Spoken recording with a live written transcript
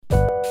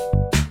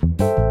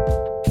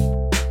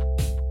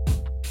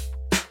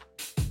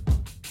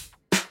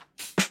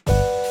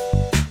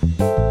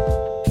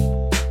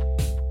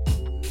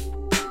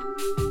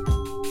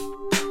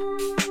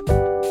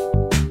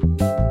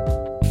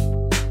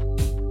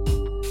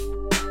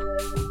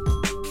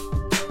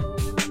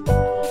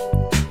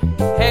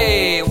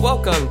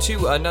welcome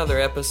to another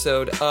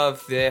episode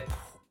of the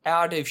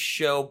Out of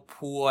Show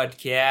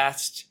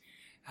podcast.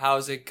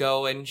 How's it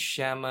going,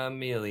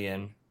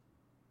 Shamamillion?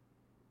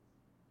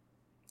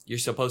 You're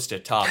supposed to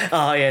talk.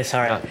 Oh yeah,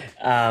 sorry.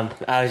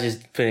 I was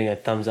just putting a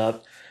thumbs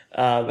up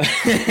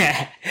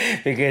because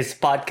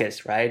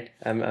podcast, right?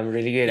 I'm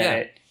really good at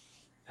it.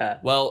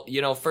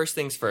 Well, first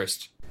things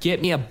first.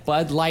 Get me a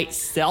Bud Light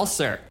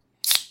seltzer.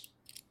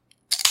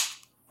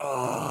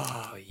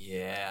 Oh,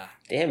 yeah.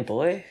 Damn,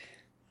 boy.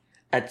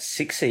 At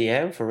 6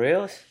 a.m. for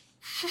reals?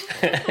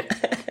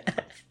 It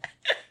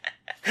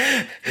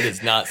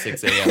is not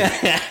 6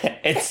 a.m.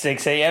 It's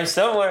 6 a.m.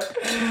 somewhere.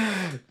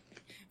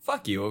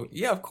 Fuck you.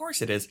 Yeah, of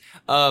course it is.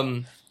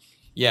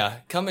 Yeah,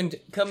 coming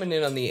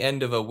in on the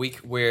end of a week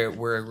where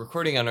we're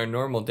recording on our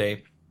normal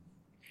day,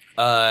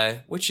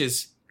 which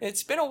is,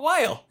 it's been a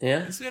while.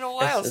 Yeah. It's been a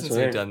while since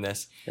we've done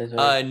this.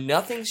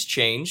 Nothing's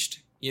changed,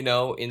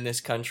 in this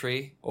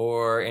country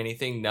or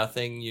anything.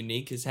 Nothing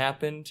unique has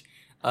happened.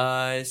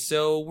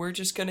 So we're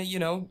just gonna,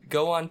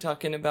 go on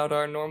talking about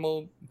our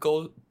normal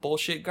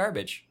bullshit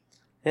garbage.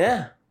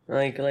 Yeah,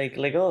 like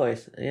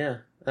always. Yeah,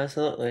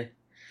 absolutely.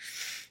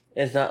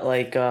 It's not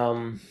like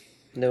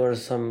there were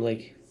some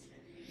like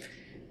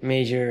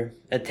major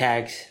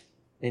attacks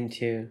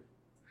into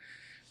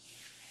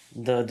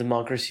the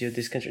democracy of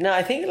this country. No,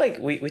 I think like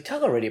we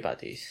talked already about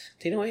these,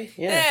 didn't we?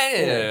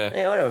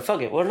 Yeah, whatever.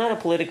 Fuck it. We're not a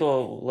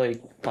political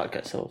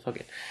podcast, so fuck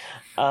it.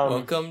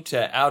 Welcome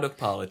to Out of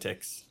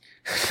Politics.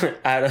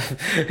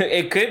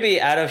 It could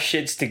be out of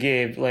shits to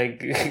give.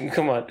 Like,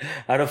 come on,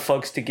 out of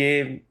fucks to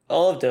give.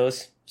 All of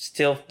those.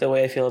 Still, the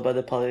way I feel about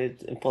the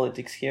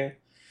politics here.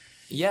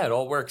 Yeah, it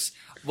all works.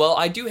 Well,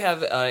 I do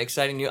have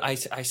exciting news.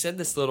 I said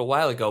this a little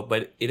while ago,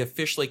 but it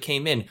officially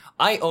came in.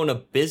 I own a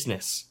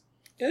business.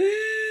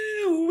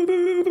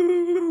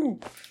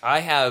 I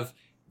have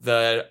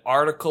the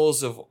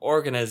articles of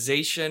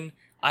organization.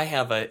 I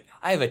have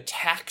a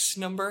tax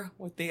number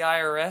with the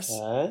IRS.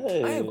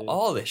 Oh. I have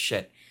all this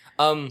shit.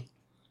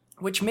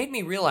 Which made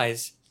me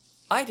realize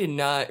I did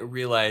not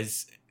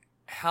realize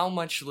how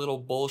much little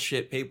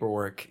bullshit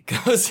paperwork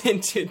goes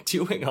into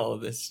doing all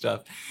of this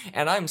stuff.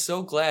 And I'm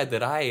so glad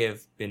that I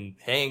have been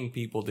paying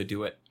people to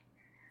do it.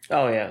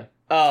 Oh yeah.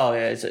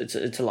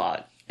 It's a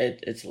lot.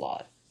 It's a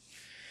lot.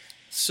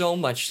 So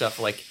much stuff.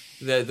 Like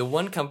the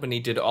one company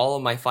did all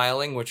of my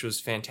filing, which was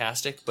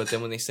fantastic. But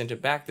then when they sent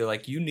it back, they're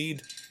like, you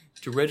need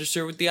to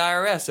register with the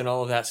IRS and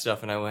all of that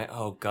stuff. And I went,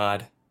 oh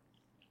God,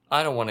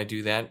 I don't want to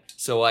do that.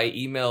 So I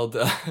emailed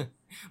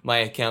my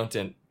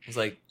accountant. I was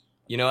like,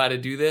 you know how to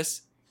do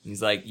this? And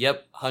he's like,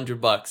 yep, $100.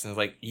 And I was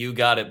like, you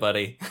got it,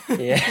 buddy.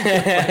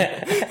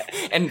 Yeah.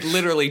 And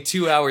literally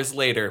 2 hours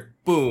later,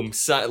 boom,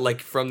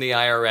 from the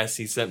IRS,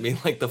 he sent me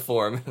the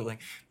form. I was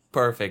like,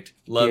 perfect.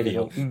 Love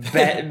you.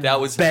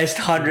 That was best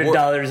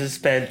 $100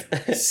 spent.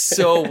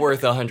 So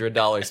worth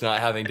 $100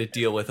 not having to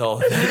deal with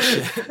all of that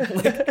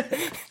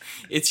shit.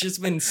 It's just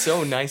been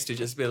so nice to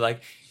just be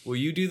like, will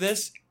you do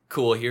this?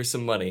 Cool, here's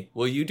some money.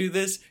 Will you do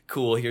this?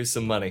 Cool, here's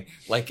some money.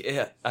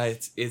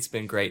 It's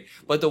been great.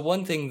 But the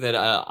one thing that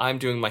I'm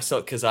doing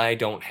myself, because I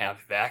don't have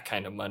that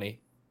kind of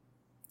money,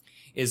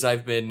 is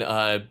I've been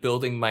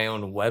building my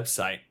own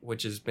website,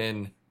 which has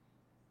been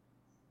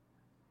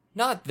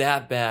not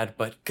that bad,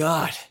 but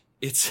God,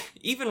 it's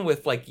even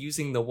with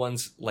using the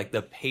ones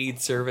the paid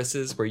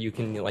services where you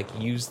can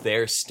use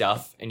their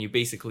stuff and you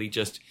basically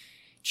just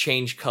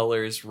change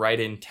colors, write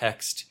in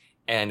text,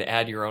 and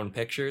add your own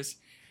pictures.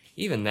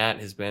 Even that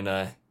has been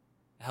a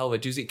hell of a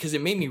doozy, because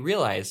it made me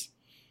realize,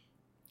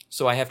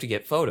 so I have to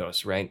get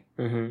photos, right?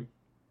 Mm-hmm.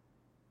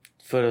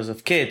 Photos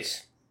of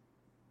kids.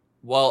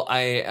 Well,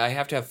 I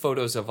have to have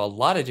photos of a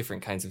lot of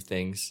different kinds of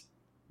things,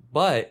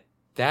 but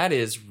that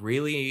is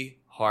really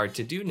hard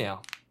to do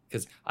now,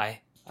 because I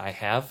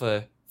have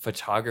a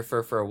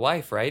photographer for a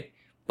wife, right?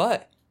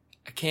 But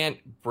I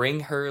can't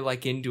bring her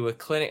into a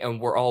clinic, and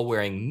we're all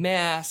wearing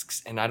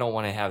masks, and I don't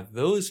want to have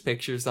those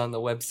pictures on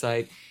the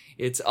website.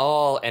 It's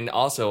all, and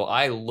also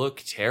I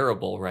look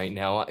terrible right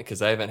now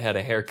because I haven't had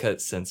a haircut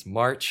since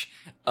March.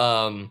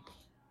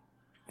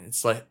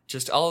 It's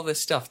just all of this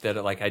stuff that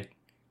I'm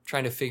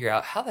trying to figure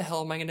out, how the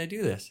hell am I going to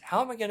do this?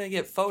 How am I going to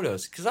get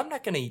photos? Because I'm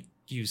not going to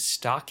use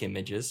stock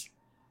images.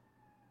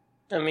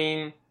 I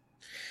mean,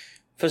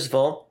 first of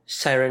all,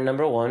 siren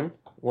number 1,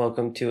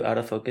 welcome to Out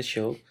of Focus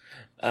Show.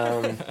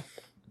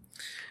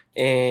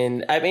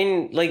 And I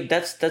mean,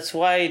 that's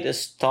why the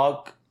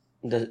stock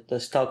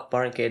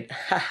market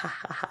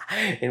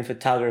in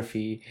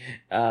photography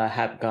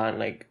have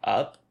gone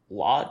up a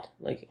lot.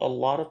 A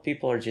lot of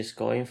people are just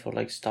going for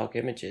stock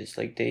images.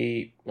 I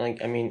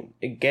mean,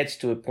 it gets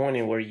to a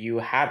point where you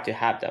have to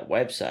have that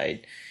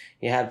website.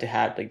 You have to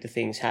have the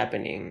things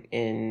happening,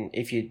 and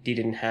if you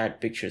didn't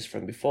have pictures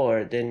from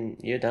before, then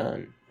you're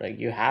done.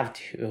 You have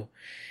to.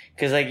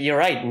 Because you're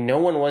right, no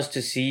one wants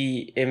to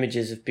see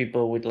images of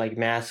people with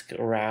masks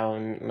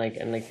around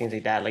and things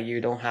like that.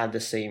 You don't have the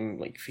same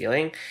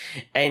feeling.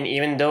 And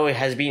even though it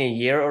has been a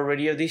year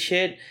already of this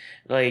shit,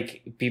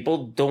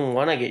 people don't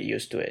want to get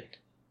used to it.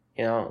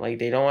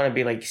 They don't want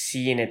to be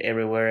seeing it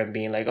everywhere and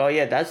being oh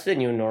yeah, that's the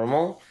new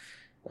normal.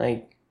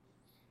 Like,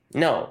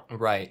 no,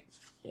 Right.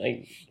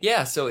 like,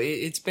 Yeah, so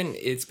it's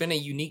been a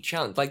unique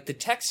challenge. Like the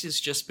text has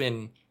just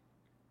been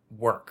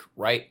work,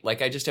 right?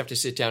 Like I just have to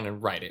sit down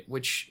and write it,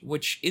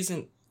 which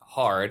isn't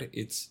hard.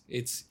 It's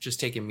just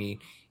taking me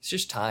it's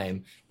just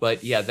time.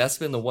 But yeah, that's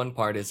been the one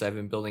part is I've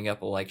been building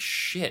up like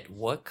shit,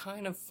 what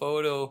kind of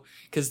photo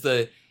cuz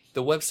the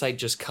website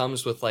just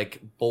comes with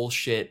like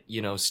bullshit,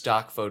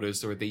 stock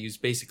photos where they use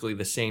basically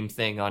the same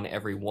thing on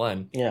every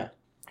one. yeah,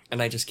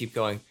 And I just keep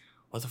going,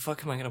 what the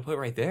fuck am I going to put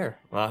right there?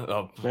 Yeah.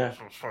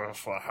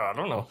 I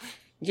don't know.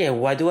 yeah.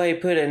 Why do I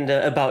put in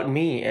the about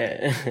me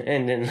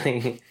and then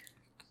like,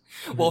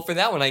 Well, for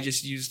that one, I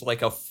just used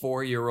like a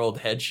 4-year-old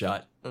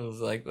headshot. I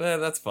was like,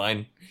 that's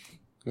fine.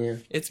 yeah,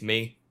 It's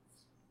me.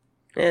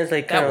 yeah, it's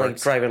like That kind of like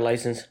works. driver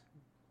license.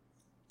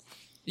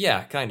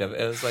 Yeah, kind of.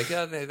 It was like,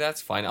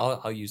 that's fine.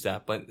 I'll use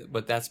that.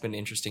 But that's been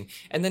interesting.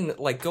 And then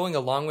like going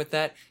along with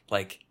that,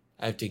 like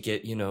I have to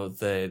get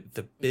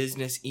the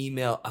business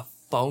email, a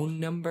phone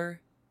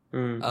number,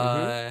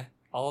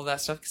 all of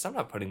that stuff because I'm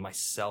not putting my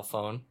cell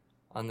phone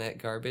on that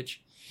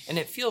garbage, and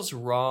it feels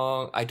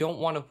wrong. I don't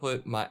want to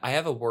put I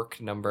have a work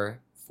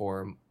number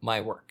for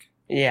my work.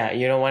 Yeah,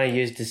 you don't want to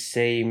use the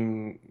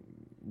same.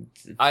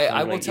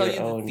 I will like, tell your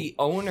you own- that the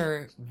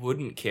owner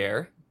wouldn't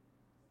care.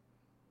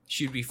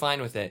 She'd be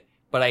fine with it.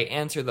 But I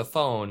answer the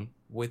phone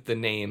with the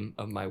name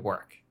of my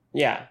work.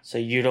 Yeah, so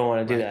you don't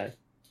want to do Right. that.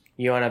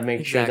 You want to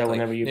make sure that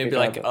whenever you They'd pick be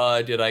like,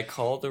 up. did I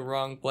call the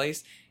wrong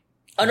place?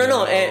 Oh no,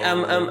 No.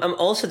 I'm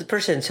also the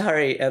person.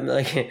 Sorry, I'm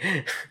like.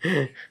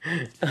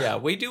 Yeah,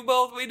 we do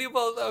both. We do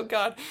both. Oh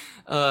God,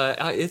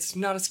 it's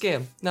not a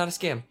scam. Not a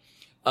scam.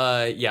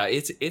 Yeah,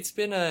 it's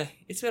been a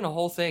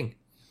whole thing.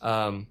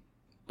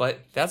 But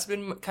that's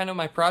been kind of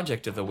my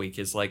project of the week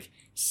is like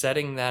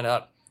setting that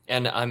up,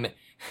 and I'm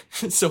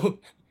so.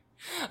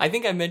 I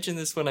think I mentioned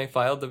this when I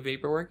filed the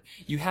paperwork.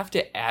 You have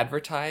to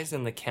advertise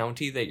in the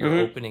county that you're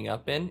opening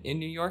up in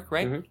New York,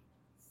 right? Mhm.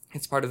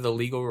 It's part of the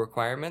legal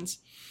requirements.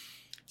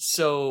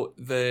 So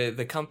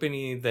the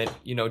company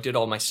that, did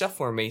all my stuff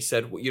for me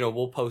said,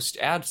 we'll post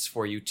ads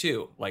for you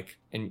too. Like,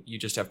 and you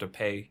just have to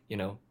pay,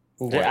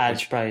 for The it, ad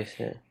which price.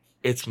 Yeah.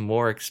 it's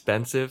more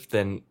expensive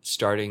than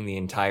starting the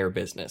entire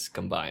business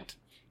combined.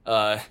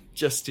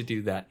 Just to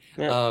do that.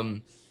 Yeah.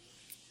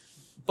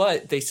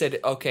 But they said,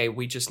 okay,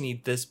 we just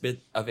need this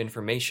bit of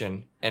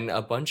information. And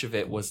a bunch of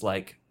it was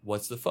like,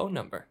 what's the phone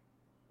number?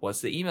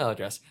 What's the email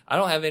address? I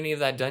don't have any of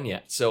that done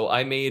yet. So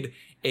I made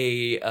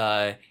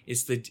I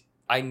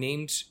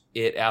named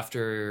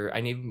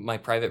my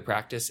private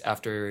practice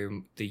after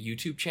the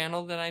YouTube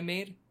channel that I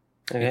made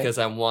Okay. because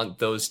I want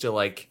those to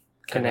like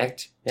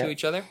connect yeah. to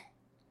each other.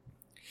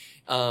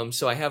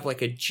 So I have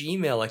like a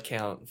Gmail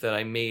account that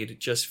I made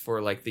just for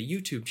like the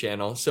YouTube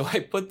channel. So I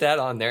put that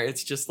on there.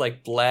 It's just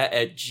like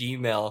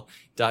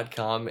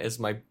blat@gmail.com as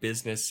my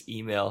business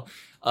email.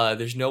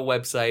 There's no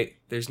website.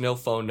 There's no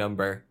phone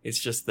number. It's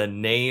just the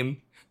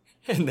name.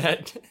 And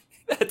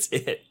that's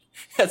it.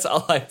 That's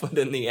all I put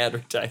in the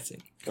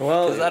advertising.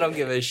 Well, Because I don't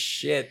give a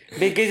shit.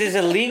 because it's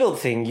a legal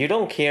thing. You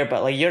don't care,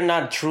 but like you're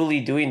not truly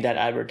doing that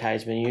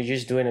advertisement. You're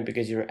just doing it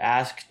because you're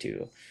asked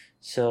to.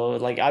 So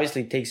like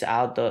obviously it takes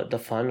out the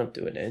fun of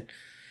doing it.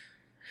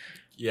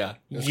 Yeah.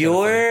 that's kinda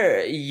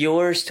funny.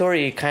 Your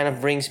story kind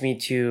of brings me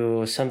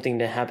to something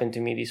that happened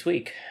to me this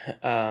week.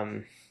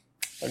 I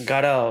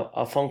got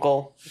a phone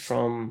call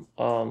from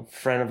a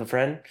friend of a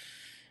friend,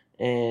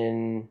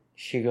 and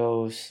she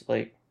goes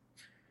like,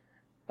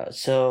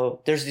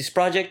 "So there's this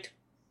project.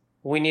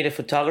 We need a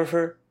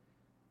photographer.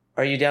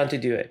 Are you down to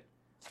do it?"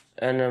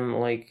 And I'm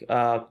like,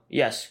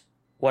 "Yes,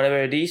 whatever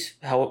it is.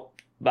 However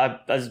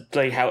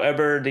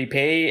they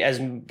pay, as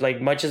like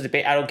much as they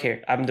pay, I don't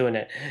care. I'm doing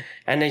it."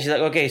 And then she's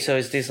like, "Okay, so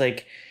it's this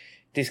like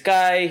this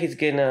guy. He's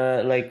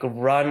gonna like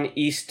run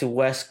east to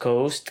west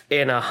coast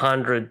in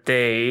 100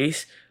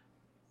 days.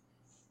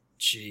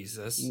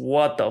 Jesus.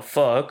 What the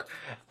fuck?"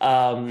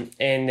 And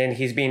then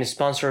he's being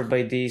sponsored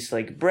by this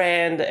like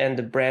brand, and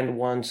the brand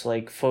wants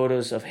like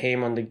photos of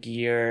him on the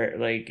gear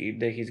like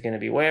that he's gonna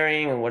be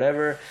wearing and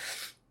whatever.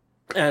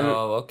 And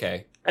Oh,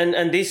 okay.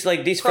 and this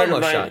like this friend Promo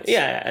of mine, shots.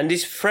 yeah, and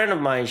this friend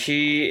of mine,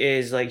 she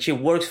is like she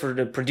works for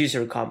the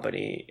producer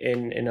company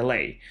in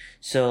LA,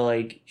 so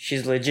like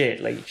she's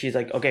legit. Like she's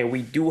like, okay,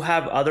 we do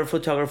have other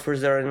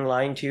photographers that are in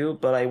line too,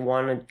 but I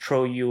want to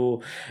throw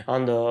you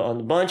on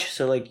the bunch,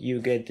 so like you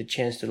get the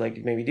chance to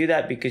like maybe do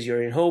that because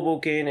you're in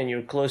Hoboken and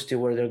you're close to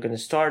where they're gonna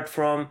start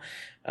from.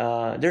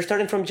 They're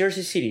starting from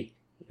Jersey City,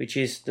 which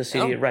is the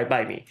city Oh. right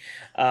by me.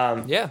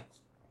 Yeah.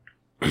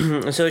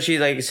 So she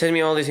like sent me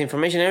all this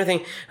information and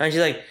everything, and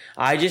she's like,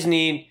 I just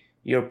need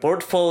your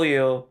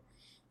portfolio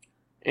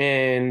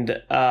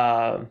and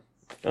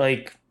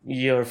like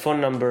your phone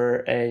number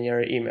and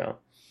your email.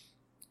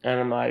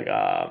 And I'm like,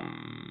 I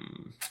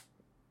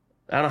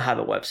don't have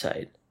a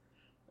website.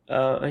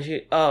 And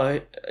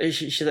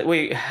she's like,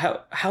 wait,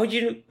 how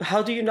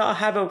do you not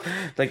have a,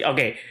 like,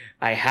 okay,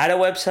 I had a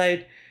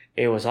website.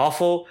 It was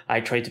awful. I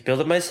tried to build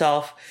it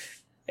myself.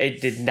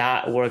 It did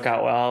not work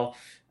out well.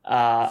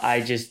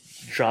 I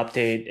just dropped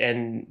it,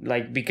 and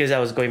like because I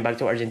was going back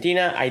to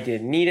Argentina, I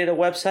didn't needed a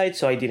website,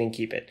 so I didn't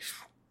keep it.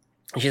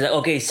 And she's like,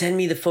 okay, send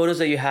me the photos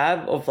that you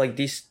have of like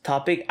this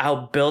topic.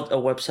 I'll build a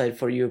website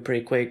for you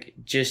pretty quick,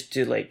 just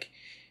to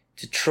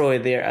throw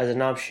it there as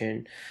an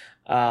option.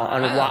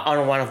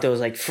 On one of those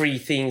like free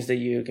things that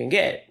you can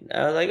get.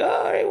 I was like, oh,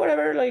 all right,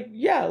 whatever. Like,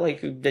 yeah,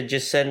 like they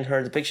just send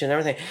her the picture and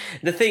everything.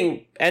 The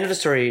thing, end of the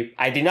story,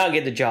 I did not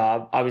get the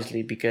job,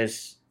 obviously,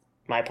 because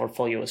my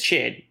portfolio was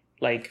shit,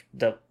 like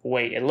the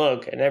way it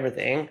looked and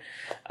everything.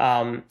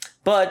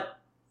 But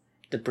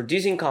the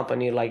producing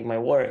company liked my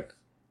work.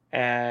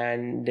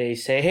 And they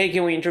say, hey,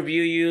 can we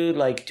interview you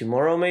like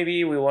tomorrow?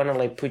 Maybe we want to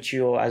like put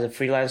you as a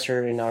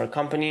freelancer in our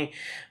company.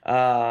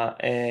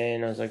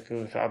 And I was like,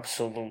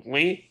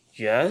 absolutely.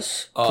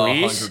 Yes,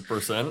 please.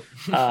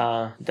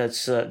 100%.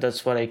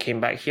 That's what I came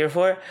back here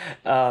for.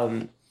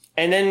 And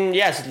then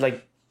yes,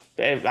 like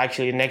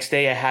actually next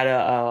day I had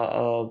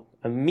a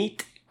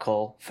meet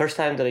call. First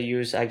time that I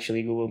used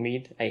actually Google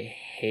Meet. I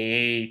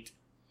hate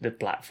the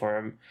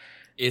platform.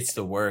 It's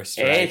the worst,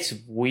 right? It's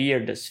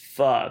weird as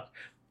fuck.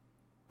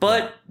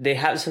 But they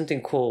have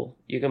something cool.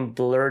 You can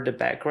blur the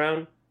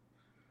background.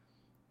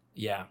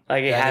 Yeah.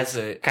 Like it that has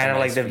is kind of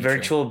nice like the feature.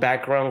 virtual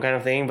background kind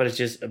of thing, but it's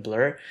just a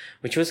blur,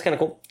 which was kind of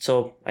cool.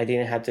 So I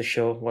didn't have to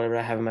show whatever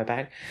I have in my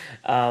bag.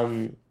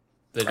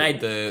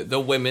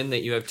 The women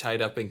that you have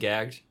tied up and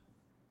gagged.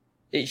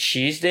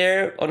 She's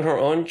there on her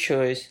own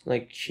choice.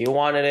 Like she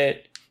wanted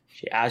it.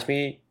 She asked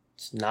me.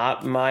 It's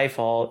not my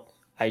fault.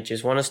 I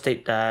just want to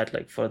state that,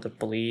 like, for the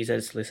police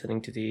that's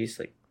listening to these,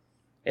 like,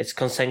 it's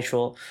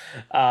consensual.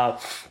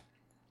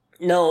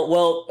 No,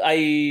 well,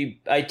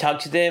 I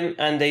talked to them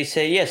and they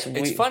say yes.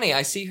 It's funny.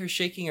 I see her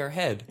shaking her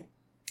head.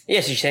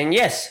 Yes, she's saying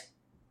yes.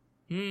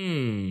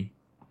 Yeah,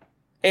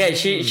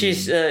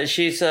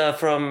 she's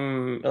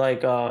from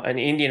like an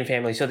Indian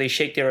family, so they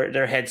shake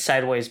their head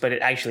sideways, but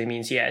it actually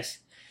means yes.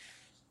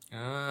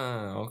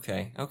 Ah,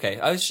 okay.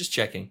 I was just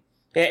checking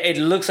Yeah, it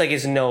looks like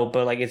it's no,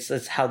 but like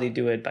it's how they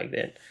do it back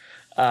then.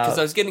 because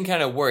I was getting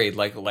kind of worried.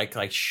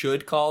 Like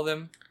should call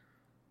them.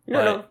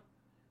 No.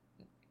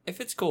 If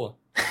it's cool.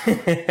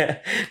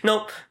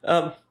 No,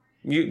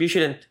 you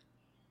shouldn't.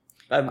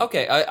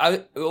 Okay.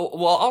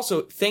 Well,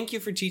 also thank you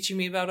for teaching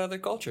me about other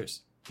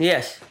cultures.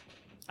 Yes.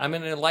 I'm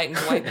an enlightened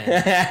white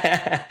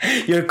man.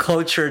 You're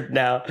cultured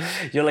now.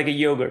 You're like a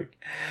yogurt.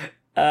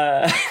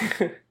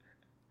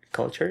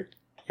 Cultured?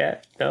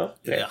 Yeah. No.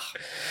 Yeah.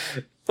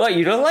 What?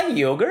 You don't like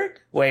yogurt?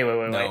 Wait.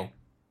 No.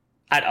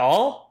 At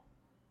all?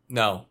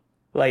 No.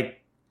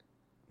 Like,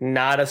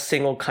 not a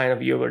single kind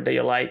of yogurt that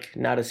you like,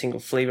 not a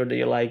single flavor that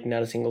you like,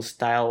 not a single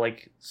style,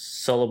 like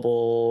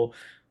syllable,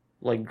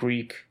 like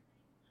Greek.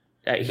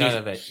 None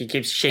of it. He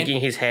keeps shaking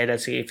his head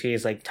as if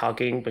he's like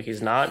talking, but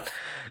he's not.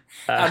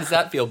 How does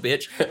that feel,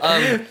 bitch?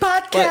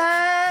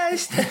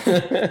 Podcast.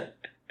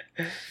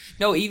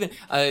 No, even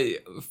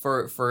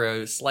for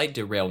a slight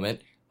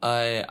derailment,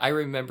 I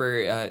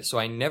remember. So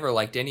I never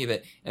liked any of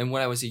it, and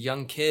when I was a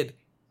young kid,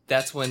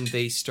 that's when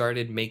they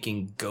started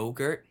making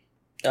Go-Gurt.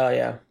 Oh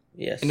yeah,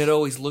 yes. And it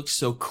always looked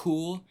so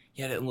cool.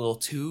 You had it in a little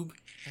tube.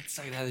 That's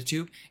like another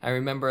tube. I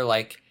remember,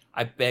 like,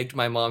 I begged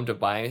my mom to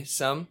buy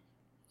some.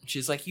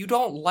 She's like, "You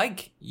don't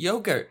like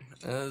yogurt."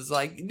 And I was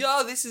like,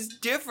 "No, this is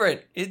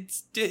different.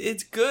 It's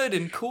good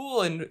and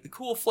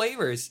cool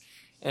flavors."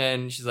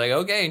 And she's like,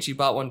 "Okay." And she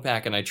bought one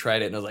pack, and I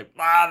tried it, and I was like,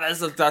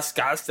 "This is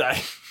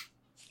disgusting."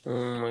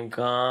 Oh my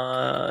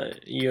god,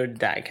 you're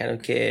that kind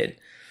of kid.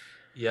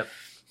 Yep.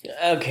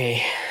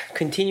 Okay,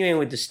 continuing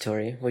with the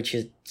story, which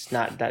is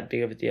not that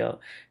big of a deal.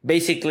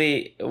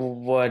 Basically,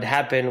 what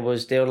happened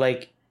was they were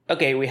like,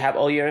 "Okay, we have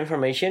all your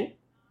information,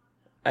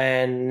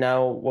 and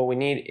now what we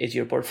need is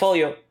your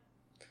portfolio."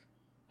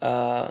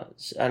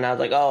 And I was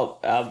like, "Oh,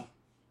 I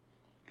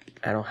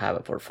don't have a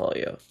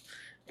portfolio."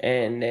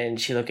 And then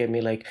she looked at me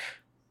like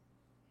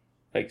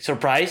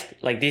surprised,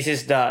 like this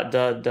is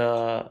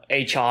the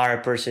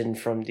HR person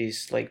from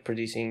this like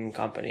producing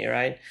company,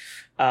 right?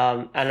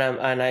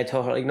 And I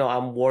told her like, no,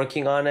 I'm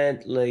working on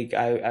it. Like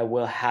I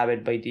will have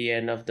it by the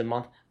end of the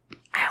month.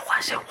 I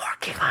wasn't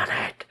working on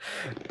it.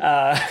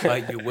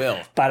 But you will.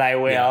 But I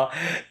will. Yeah.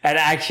 And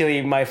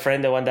actually, my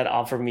friend, the one that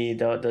offered me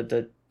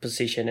the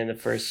position in the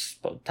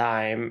first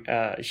time,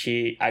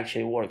 she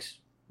actually works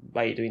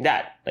by doing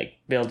that, like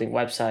building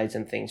websites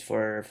and things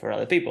for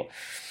other people.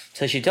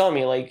 So she told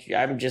me like,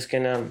 I'm just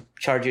gonna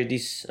charge you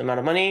this amount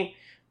of money,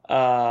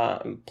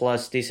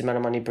 plus this amount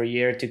of money per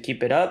year to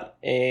keep it up,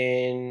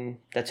 and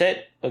that's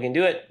it. We can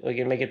do it. We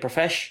can make it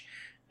profesh.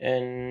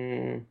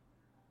 And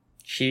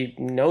she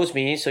knows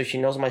me, so she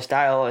knows my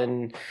style,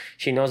 and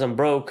she knows I'm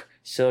broke,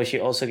 so she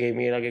also gave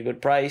me like a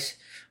good price.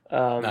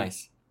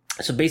 Nice.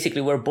 So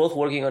basically, we're both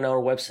working on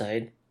our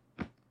website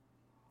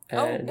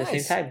at the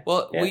nice. same time.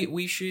 Well, Yeah.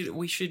 we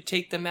should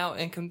take them out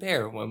and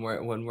compare when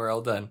we're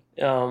all done.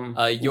 Don't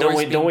Yours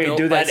we being do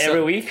built by that every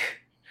some- week?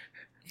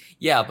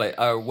 Yeah, but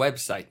our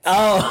website,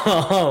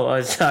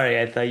 Oh, sorry.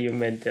 I thought you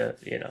meant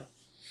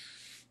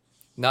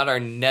not our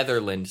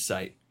Netherlands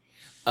site.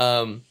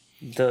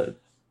 the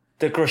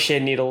crochet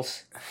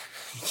needles.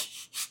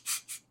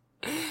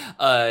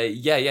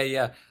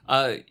 Yeah.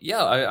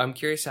 I'm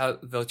curious how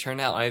they'll turn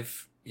out.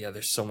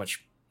 There's so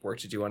much work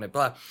to do on it,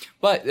 blah.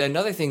 But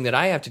another thing that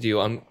I have to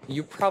do,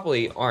 you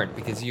probably aren't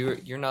because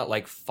you're not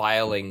like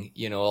filing,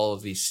 all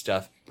of this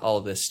stuff.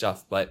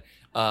 But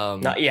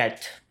Not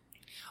yet.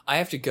 I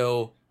have to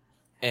go,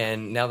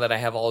 and now that I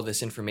have all of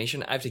this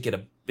information, I have to get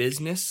a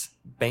business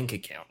bank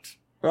account.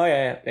 Oh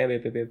yeah.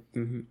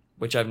 Mm-hmm.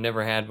 Which I've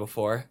never had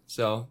before,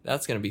 so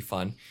that's gonna be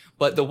fun.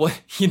 But the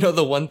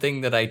one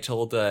thing that I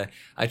told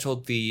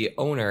the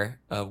owner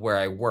of where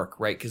I work,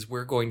 right? Because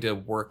we're going to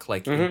work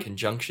like in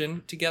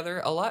conjunction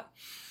together a lot.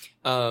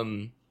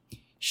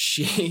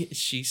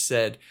 She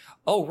said,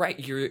 "Oh, right,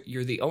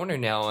 you're the owner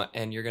now,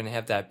 and you're gonna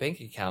have that bank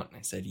account." And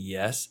I said,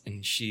 "Yes."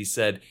 And she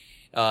said,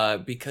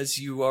 "Because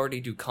you already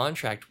do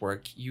contract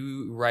work,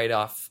 you write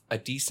off a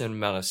decent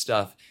amount of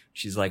stuff."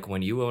 She's like,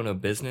 "When you own a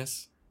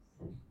business,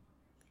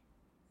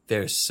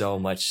 there's so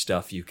much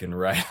stuff you can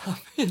write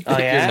off that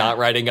you're not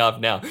writing off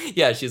now."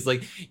 Yeah, she's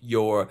like,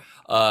 you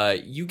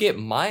get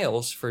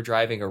miles for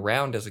driving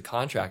around as a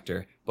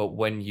contractor, but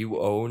when you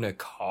own a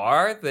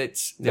car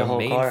that's the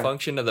main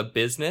function of the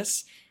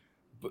business,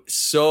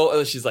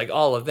 so she's like,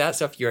 all of that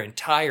stuff, your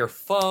entire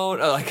phone,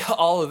 like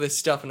all of this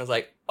stuff. And I was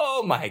like,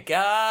 oh my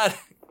God.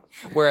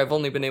 Where I've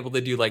only been able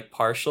to do like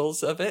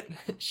partials of it.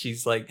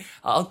 She's like,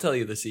 I'll tell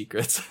you the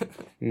secrets.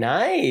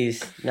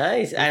 Nice.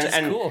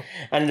 And cool.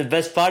 And the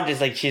best part is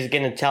like she's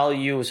gonna tell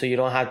you, so you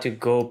don't have to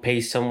go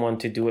pay someone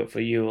to do it for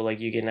you. Like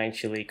you can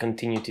actually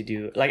continue to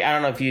do. Like I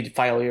don't know if you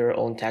file your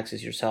own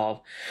taxes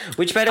yourself.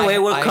 Which, by the way,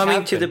 we're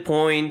coming to the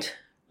point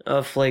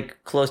of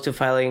like close to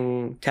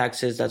filing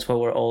taxes. That's why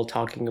we're all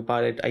talking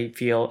about it. I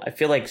feel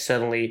like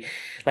suddenly,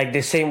 like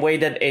the same way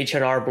that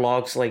H&R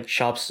blogs like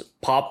shops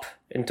pop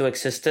into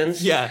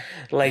existence. Yeah.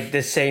 Like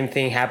the same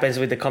thing happens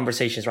with the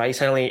conversations, right?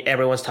 Suddenly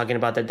everyone's talking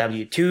about their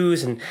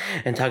W-2s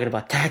and talking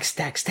about tax.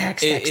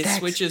 It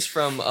switches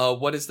from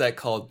what is that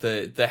called?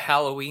 The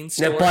Halloween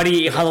store?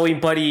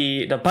 Halloween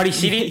Party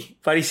City?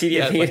 Party City,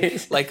 yeah, I think it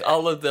is. Like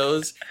all of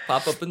those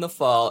pop up in the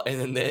fall, and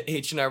then the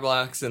H&R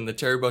blocks and the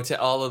Turbo,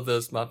 all of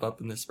those pop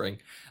up in the spring.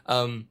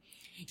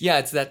 Yeah,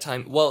 it's that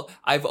time. Well,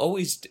 I have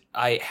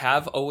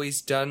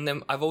always done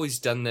them. I've always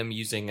done them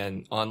using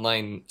an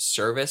online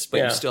service, but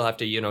you still have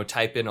to,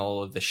 type in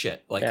all of the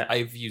shit. Like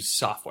I've used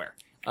software.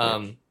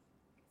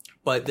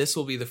 But this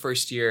will be the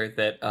first year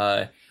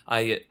that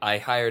I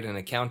hired an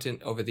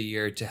accountant over the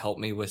year to help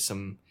me with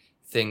some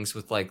things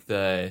with like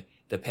the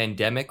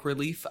pandemic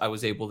relief. I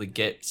was able to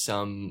get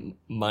some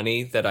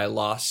money that I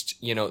lost,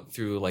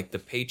 through like the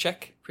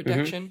paycheck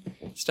protection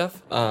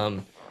stuff.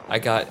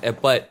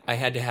 But I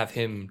had to have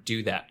him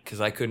do that because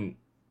I couldn't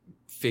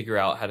figure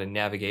out how to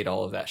navigate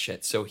all of that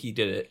shit. So he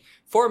did it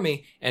for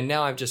me. And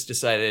now I've just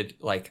decided,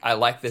 like, I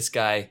like this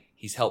guy.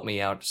 He's helped me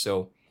out.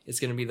 So it's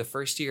going to be the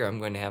first year I'm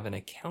going to have an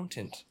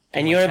accountant.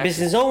 And you're a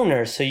business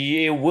owner, so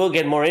you will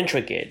get more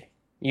intricate.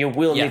 You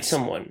will need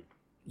someone.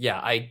 Yeah,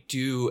 I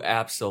do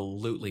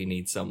absolutely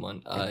need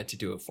someone to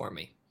do it for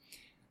me.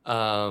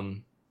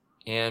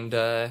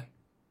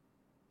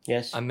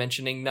 Yes, I'm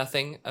mentioning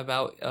nothing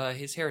about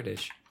his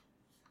heritage.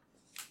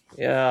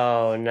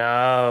 Oh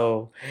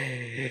no.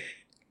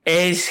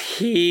 Is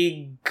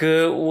he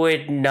good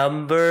with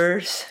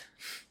numbers?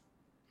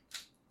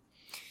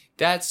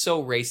 That's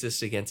so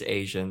racist against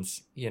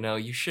Asians.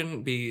 You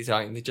shouldn't be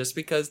talking just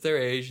because they're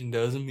Asian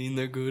doesn't mean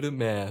they're good at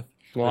math.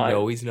 Why?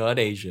 No, he's not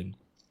Asian.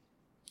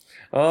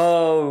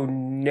 Oh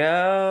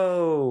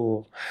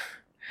no.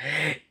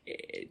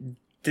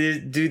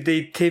 Do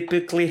they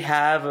typically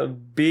have a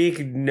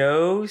big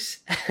nose?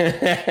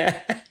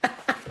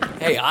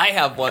 Hey, I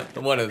have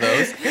one of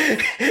those.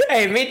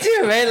 Hey, me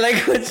too, man.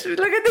 Like, look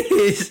at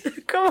this.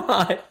 Come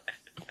on.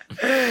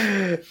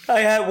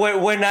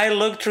 When I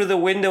look through the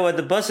window at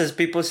the buses,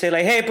 people say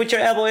like, "Hey, put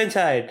your elbow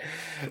inside."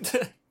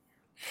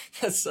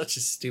 That's such a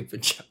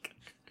stupid joke.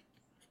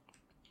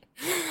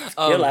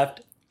 You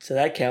laughed, so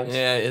that counts.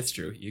 Yeah, it's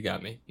true. You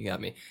got me.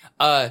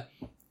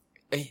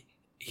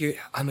 Here,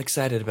 I'm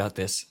excited about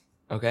this.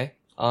 Okay,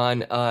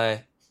 on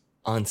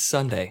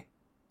Sunday,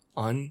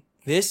 on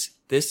this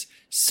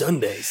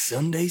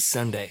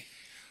Sunday,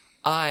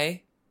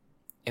 I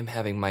am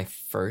having my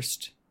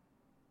first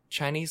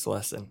Chinese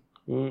lesson.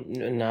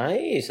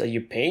 Nice. Are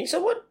you paying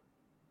someone?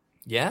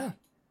 Yeah.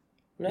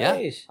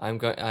 Nice.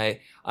 Yeah.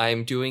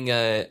 I'm doing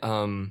a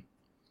on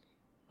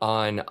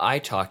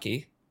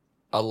italki.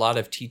 A lot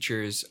of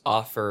teachers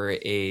offer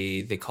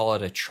they call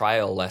it a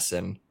trial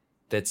lesson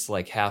that's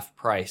like half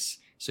price,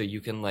 so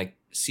you can like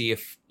see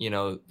if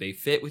they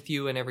fit with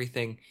you and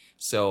everything.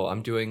 So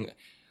I'm doing.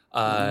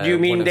 You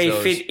mean they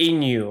fit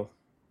in you?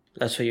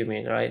 That's what you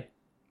mean, right?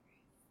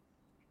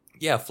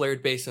 Yeah,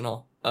 flared bass and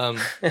all.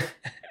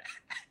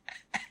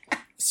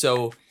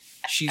 So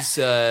she's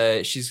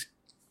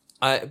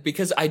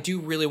because I do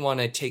really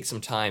want to take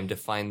some time to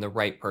find the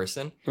right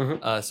person.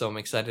 So I'm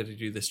excited to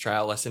do this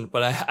trial lesson.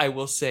 But I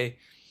will say,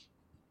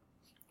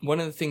 one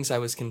of the things I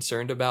was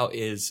concerned about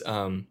is,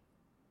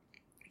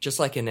 just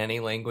like in any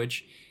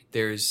language,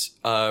 there's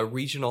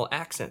regional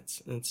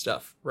accents and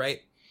stuff, right?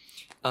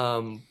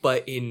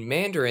 But in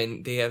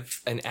Mandarin, they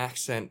have an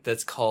accent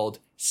that's called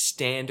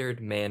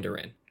Standard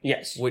Mandarin,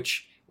 Yes.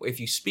 which, if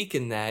you speak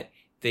in that,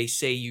 they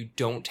say you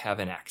don't have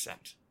an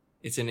accent.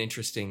 It's an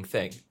interesting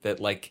thing that,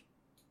 like...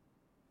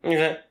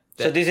 Okay.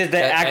 So That- this is the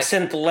that-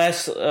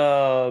 accent-less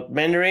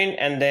Mandarin,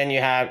 and then you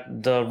have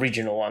the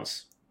regional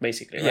ones,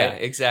 basically, right? Yeah,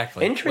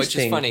 exactly. Which is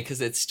Interesting. funny,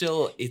 because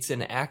it's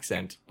an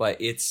accent, but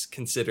it's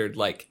considered,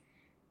 like...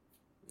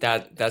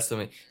 That's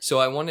the... So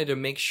I wanted to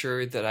make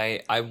sure that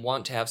I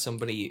want to have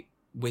somebody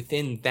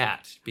within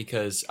that,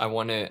 because I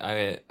want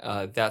to...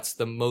 that's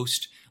the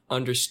most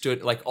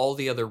understood... Like, all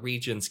the other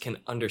regions can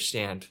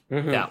understand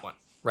Mhm. that one,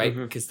 right?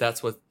 Mhm. Because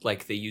that's what,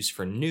 like, they use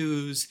for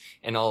news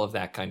and all of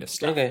that kind of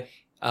stuff. Okay.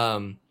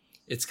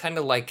 It's kind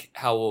of like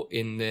how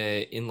in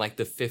like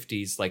the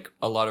 50s, like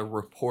a lot of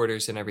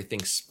reporters and everything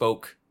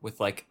spoke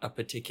with like a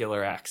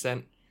particular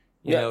accent,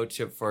 you Yeah. know,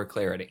 for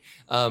clarity.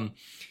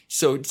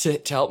 So to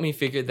help me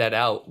figure that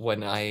out,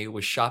 when I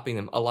was shopping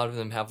them, a lot of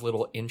them have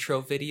little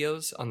intro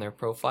videos on their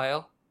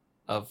profile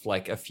of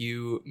like a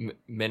few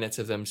minutes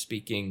of them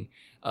speaking.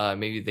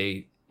 Maybe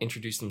they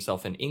introduce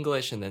themselves in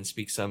English and then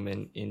speak some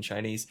in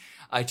Chinese.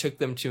 I took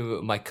them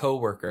to my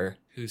coworker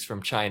who's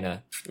from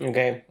China,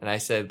 Okay. and I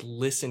said,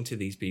 listen to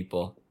these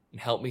people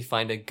and help me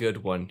find a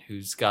good one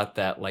who's got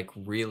that like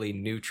really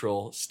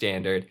neutral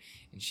standard.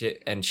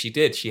 And she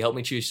did. She helped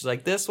me choose. She's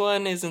like, this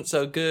one isn't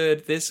so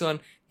good. This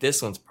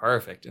one's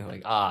perfect. And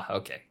I'm like,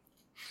 okay.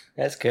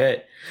 That's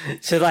good.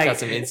 So like Got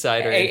some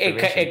insider it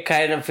information. it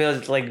kind of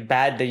feels like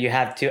bad that you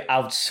have to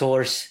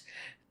outsource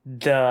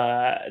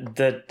the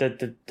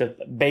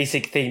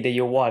basic thing that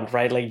you want,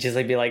 right? Like just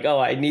like be like, oh,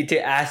 I need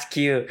to ask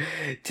you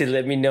to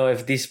let me know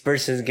if this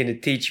person's gonna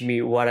teach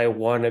me what I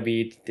want to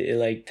be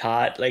like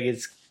taught. Like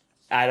it's,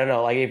 I don't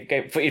know, like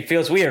it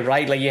feels weird,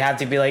 right? Like you have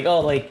to be like,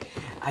 oh, like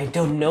I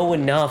don't know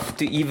enough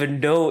to even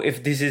know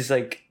if this is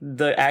like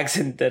the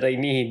accent that I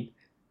need.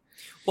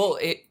 Well,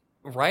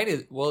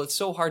 it's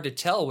so hard to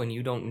tell when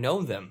you don't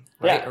know them,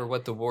 right? Yeah. Or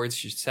what the words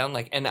should sound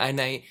like. And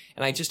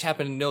I just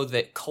happen to know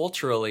that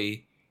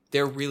culturally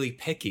they're really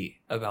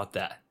picky about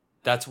that.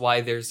 That's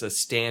why there's a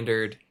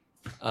standard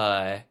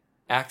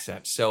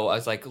accent. So I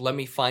was like, let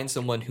me find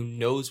someone who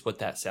knows what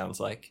that sounds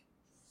like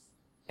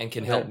and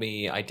can help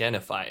me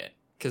identify it,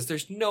 because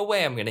there's no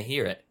way I'm going to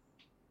hear it.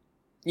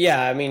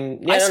 Yeah, I mean,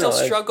 yeah, I don't still know,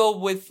 like- struggle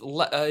with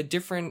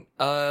different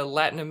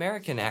Latin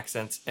American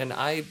accents, and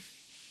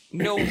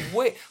no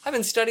way. I've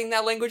been studying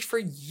that language for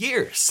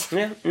years.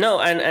 Yeah, no,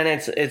 and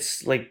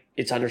it's like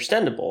it's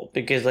understandable,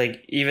 because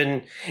like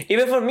even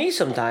for me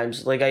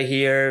sometimes, like I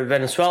hear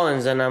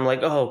Venezuelans and I'm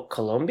like, oh,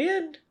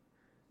 Colombian,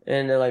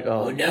 and they're like,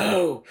 oh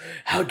no,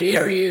 how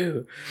dare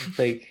you?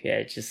 Like, yeah,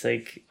 it's just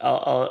like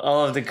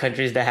all of the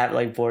countries that have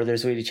like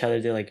borders with each other,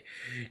 they're like,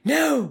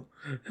 no,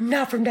 I'm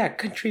not from that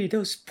country.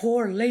 Those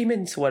poor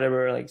laymen's,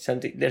 whatever, like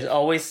something. There's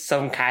always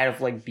some kind of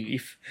like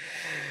beef.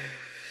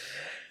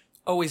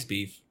 Always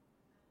beef.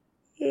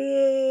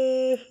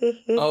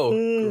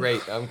 Oh,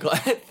 great. I'm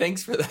glad.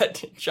 Thanks for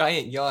that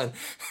giant yawn.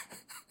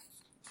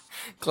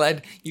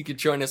 Glad you could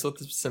join us with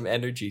some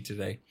energy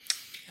today.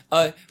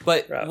 But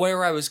Right.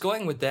 where I was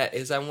going with that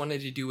is I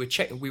wanted to do a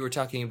check. We were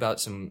talking about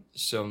some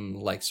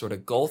like sort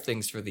of goal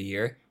things for the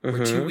year.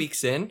 We're 2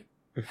 weeks in.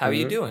 How are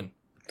you doing?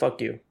 Fuck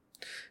you.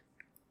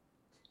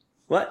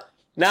 What?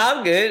 No,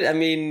 I'm good. I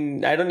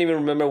mean, I don't even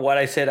remember what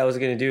I said I was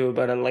gonna do,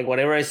 but like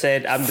whatever I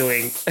said, I'm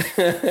doing.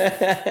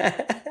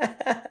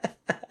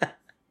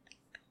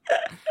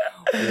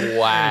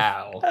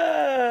 Wow.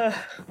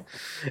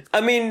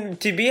 I mean,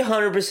 to be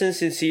 100%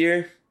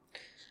 sincere,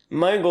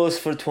 my goals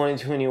for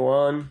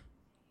 2021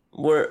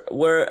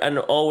 were and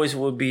always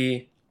will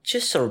be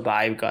just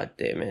survive,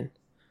 goddammit.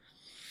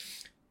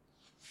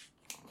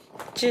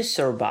 Just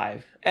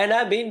survive. And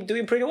I've been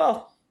doing pretty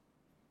well.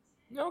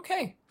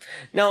 Okay.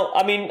 No,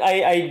 I mean,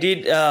 I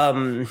did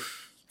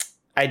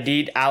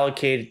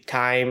allocate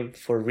time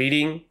for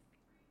reading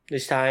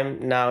this time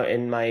now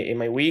in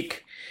my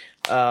week.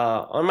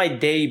 On my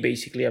day,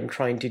 basically, I'm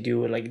trying to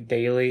do it like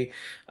daily.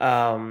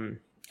 I'm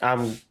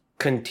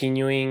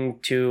continuing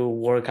to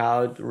work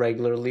out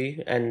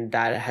regularly, and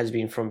that has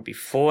been from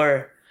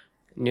before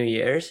New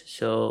Year's.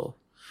 So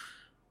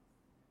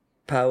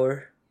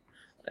power,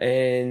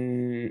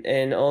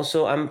 and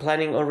also I'm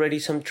planning already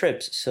some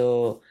trips.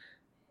 So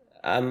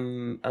I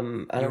You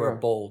don't are know.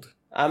 bold.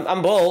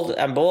 I'm bold,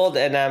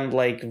 and I'm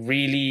like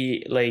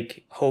really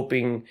like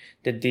hoping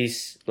that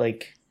this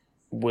like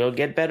will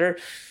get better.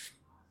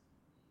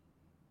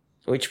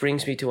 Which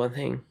brings me to one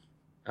thing.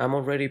 I'm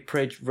already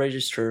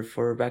registered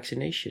for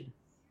vaccination.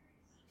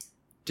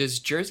 Does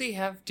Jersey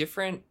have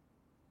different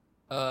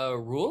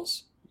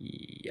rules?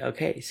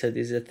 Okay, so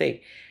this is the thing.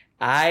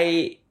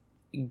 I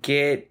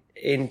get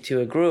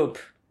into a group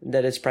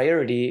that is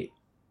priority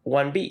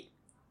 1B.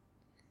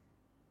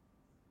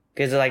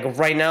 Because like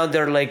right now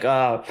they're like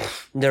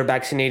they're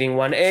vaccinating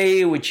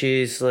 1A, which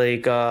is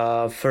like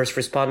first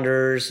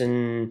responders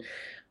and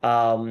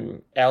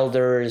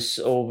elders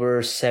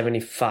over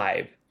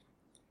 75.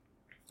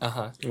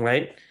 Uh-huh.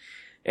 Right?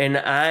 and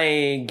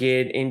I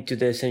get into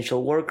the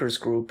essential workers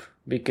group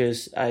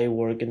because I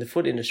work in the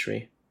food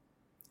industry.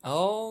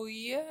 Oh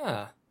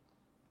yeah.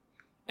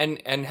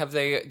 And have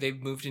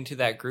they've moved into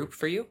that group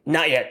for you?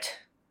 Not yet.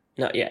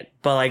 Not yet.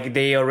 But like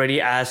they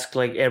already asked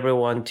like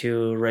everyone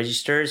to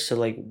register. So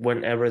like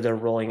whenever they're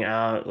rolling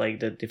out like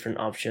the different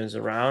options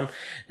around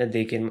that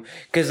they can,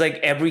 because like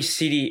every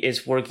city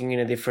is working in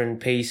a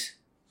different pace,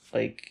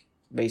 like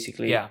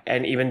basically. Yeah.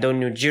 And even though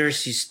New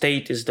Jersey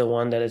State is the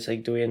one that is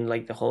like doing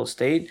like the whole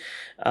state,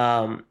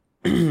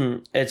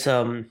 it's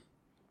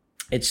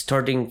it's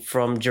starting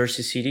from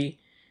Jersey City.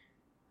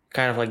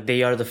 Kind of like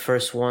they are the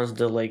first ones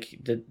that like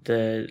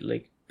the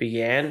like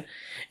began,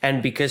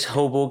 and because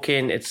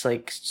Hoboken it's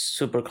like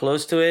super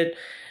close to it,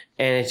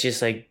 and it's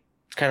just like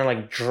kind of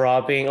like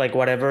dropping like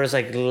whatever is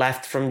like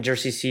left from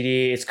Jersey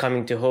City, it's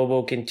coming to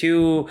Hoboken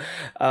too.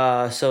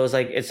 So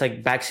it's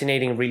like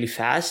vaccinating really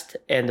fast,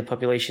 and the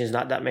population is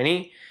not that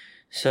many.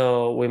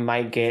 So we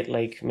might get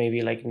like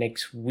maybe like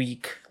next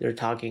week they're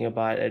talking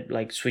about it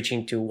like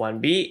switching to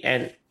 1B,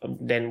 and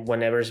then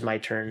whenever it's my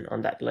turn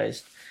on that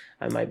list,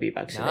 I might be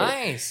vaccinated.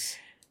 Nice.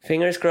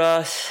 Fingers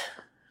crossed.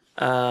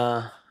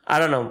 I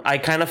don't know. I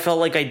kind of felt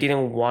like I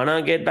didn't want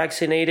to get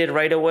vaccinated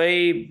right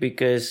away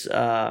because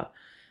I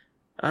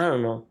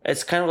don't know.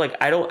 It's kind of like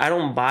I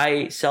don't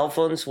buy cell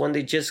phones when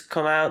they just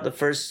come out, the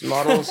first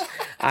models.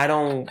 I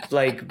don't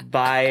like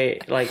buy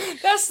like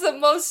That's the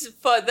most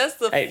fun. That's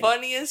the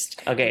funniest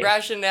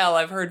rationale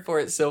I've heard for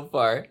it so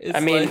far. It's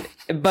I mean,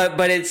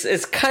 but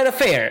it's kind of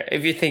fair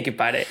if you think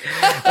about it.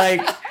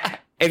 Like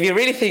if you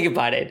really think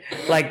about it,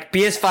 like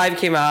PS5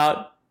 came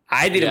out,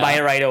 I didn't buy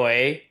it right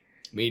away.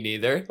 Me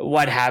neither.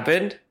 What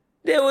happened?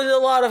 There was a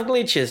lot of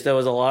glitches. There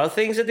was a lot of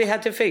things that they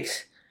had to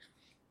fix.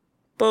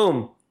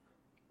 Boom.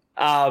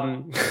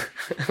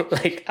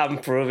 Like I'm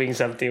proving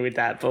something with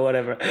that, but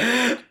whatever.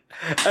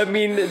 I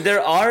mean,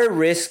 there are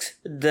risks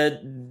that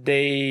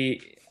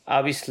they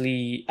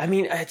obviously, I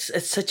mean,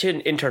 it's such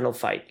an internal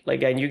fight.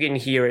 Like, and you can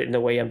hear it in the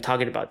way I'm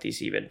talking about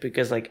this even,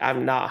 because like,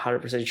 I'm not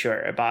 100%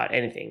 sure about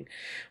anything.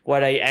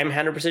 What I am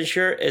 100%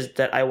 sure is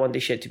that I want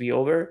this shit to be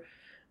over,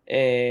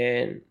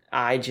 and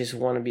I just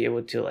want to be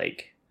able to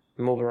like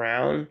move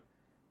around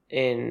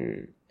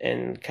and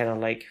kind of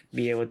like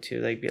be able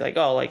to like be like,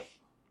 oh, like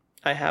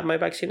I have my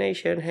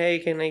vaccination. Hey,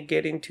 can I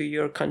get into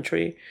your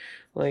country?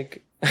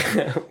 Like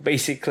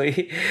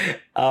basically.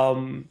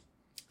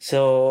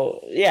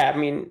 So yeah, I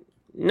mean,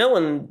 no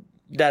one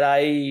that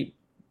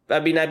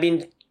I've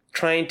been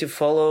trying to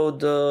follow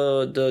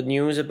the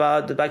news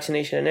about the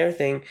vaccination and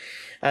everything,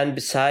 and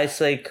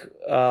besides like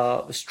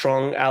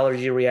strong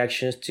allergy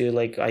reactions to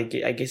like I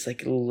guess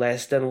like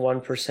less than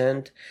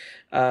 1%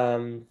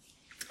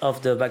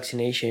 of the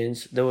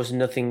vaccinations, there was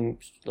nothing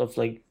of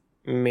like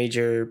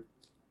major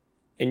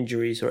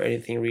injuries or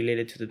anything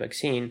related to the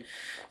vaccine.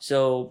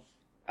 So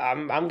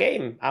I'm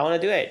game. I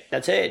want to do it.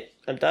 That's it.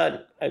 I'm done.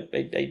 I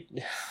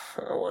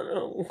want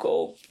to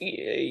go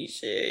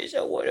places.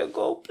 I want to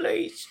go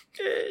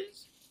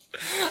places.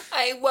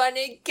 I want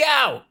to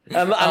go.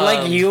 I'm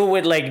like you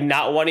with like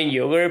not wanting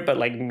yogurt, but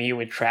like me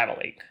with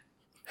traveling.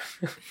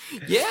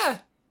 Yeah.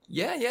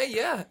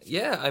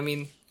 I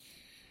mean,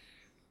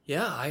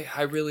 yeah,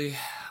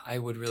 I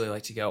would really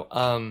like to go.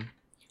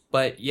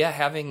 But yeah,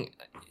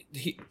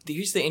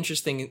 here's the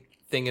interesting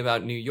thing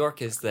about New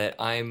York is that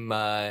I'm,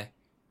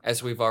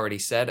 as we've already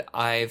said,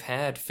 I've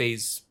had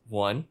phase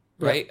 1,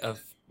 right,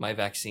 of my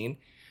vaccine.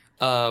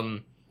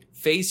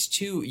 Phase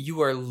 2,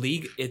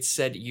 it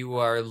said you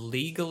are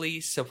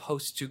legally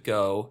supposed to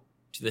go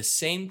to the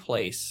same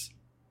place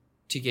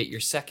to get your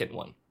second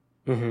one.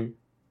 Mm-hmm.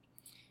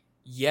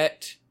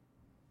 Yet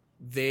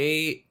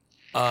they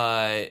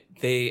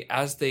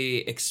as they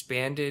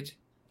expanded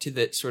to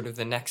the sort of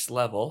the next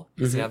level,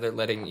 because now they're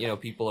letting,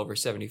 people over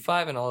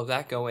 75 and all of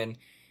that go in,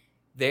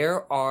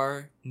 there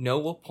are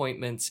no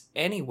appointments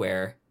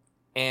anywhere,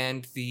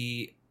 and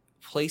the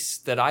place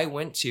that I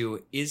went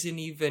to isn't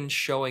even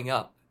showing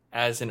up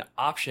as an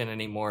option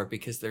anymore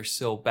because they're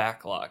so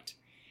backlogged.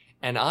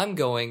 And I'm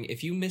going,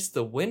 if you miss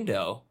the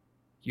window,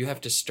 you have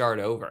to start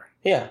over.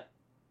 Yeah.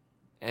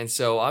 And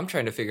so I'm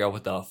trying to figure out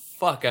what the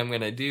fuck I'm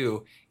going to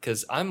do,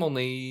 because I'm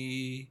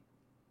only,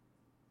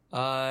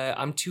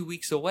 I'm 2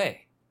 weeks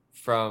away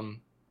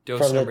from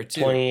dose number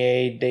 2.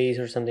 28 days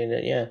or something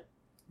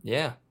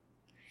Yeah.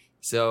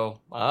 So,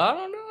 I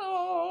don't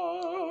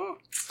know.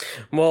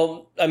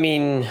 Well, I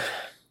mean,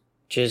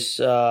 just,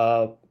 you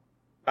are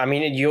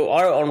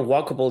on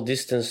walkable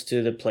distance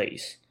to the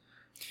place.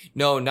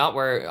 No, not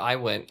where I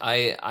went.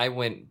 I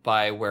went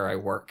by where I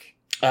work.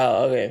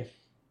 Oh, okay.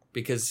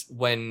 Because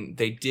when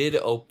they did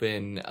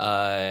open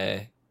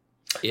the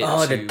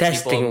testing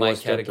people in my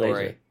was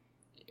category,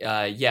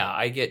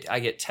 I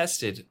get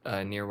tested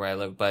near where I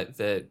live, but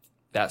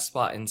that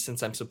spot, and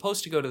since I'm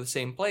supposed to go to the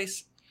same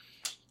place,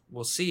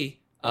 we'll see.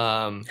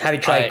 Have you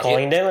tried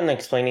calling them and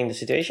explaining the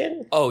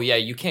situation? Oh yeah,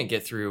 you can't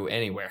get through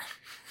anywhere.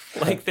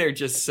 Like they're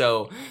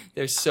so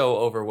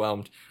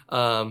overwhelmed.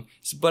 But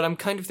I'm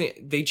kind of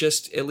they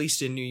just, at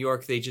least in New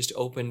York, they just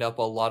opened up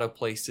a lot of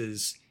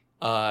places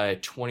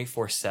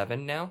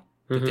 24/7 now.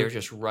 that they're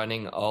just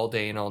running all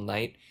day and all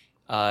night.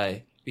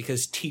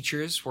 Because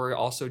teachers were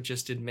also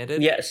just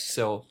admitted. Yes.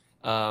 So,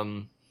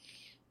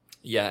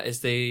 as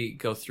they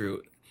go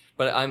through,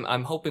 but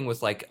I'm hoping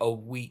with like a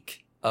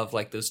week of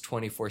like those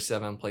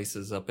 24/7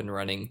 places up and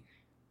running,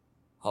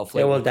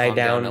 hopefully It will will die calm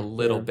down down, a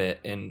little yeah. bit,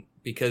 and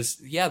because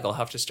they'll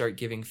have to start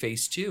giving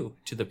phase 2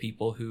 to the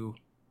people who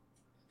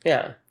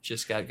Yeah.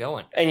 just got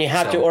going. And you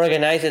have to So-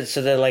 organize it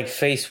so that like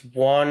phase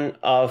 1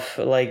 of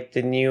like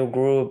the new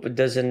group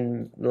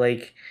doesn't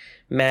like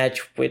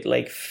match with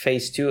like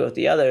phase 2 of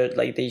the other.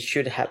 Like they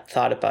should have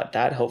thought about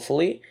that,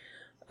 hopefully.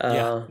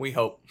 we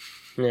hope.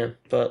 Yeah,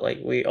 but like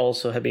we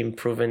also have been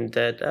proven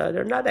that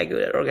they're not that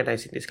good at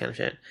organizing this kind of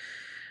shit.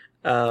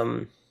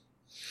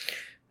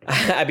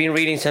 I've been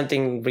reading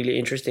something really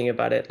interesting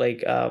about it.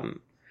 Like,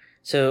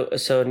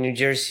 so New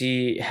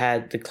Jersey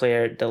had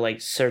declared that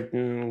like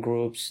certain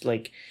groups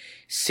like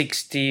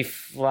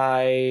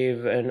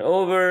 65 and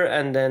over,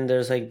 and then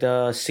there's like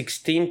the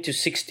 16 to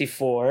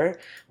 64,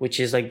 which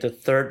is like the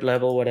third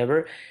level,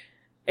 whatever.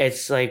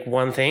 It's like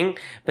one thing,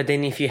 but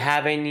then if you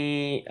have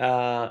any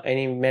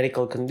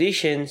medical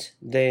conditions,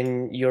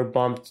 then you're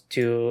bumped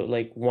to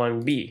like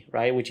 1B,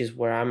 right? Which is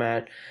where I'm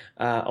at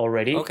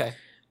already. Okay.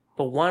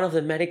 But one of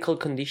the medical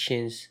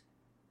conditions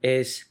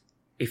is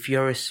if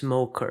you're a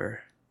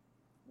smoker.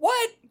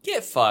 What?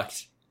 Get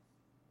fucked.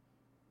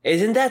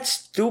 Isn't that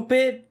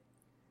stupid?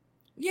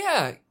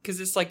 Yeah,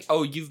 because it's like,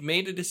 oh, you've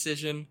made a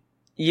decision.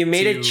 You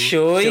made a To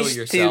choice kill to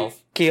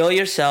yourself. kill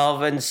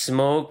yourself and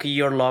smoke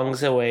your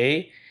lungs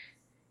away,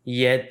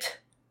 yet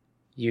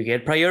you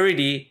get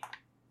priority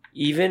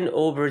even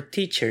over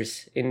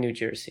teachers in New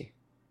Jersey.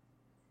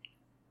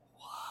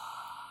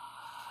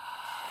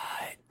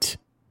 What?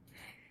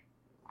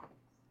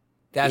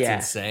 That's Yeah.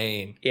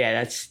 insane. Yeah,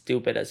 that's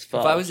stupid as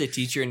fuck. If I was a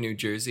teacher in New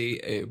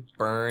Jersey,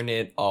 burn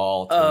it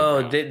all. To the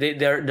Oh,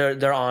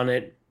 ground. they're on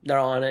it. They're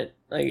on it.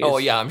 Like, Oh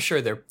it's- yeah, I'm sure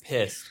they're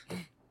pissed.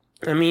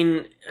 I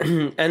mean,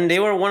 and they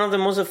were one of the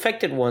most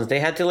affected ones. They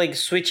had to like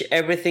switch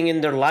everything in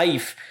their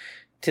life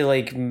to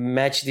like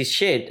match this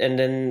shit, and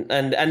then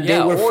and they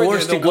Yeah, were or they're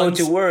forced to the go ones-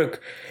 to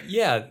work.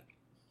 Yeah,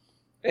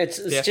 It's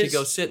they have just to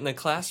go sit in the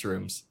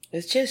classrooms.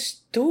 it's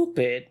just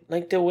stupid.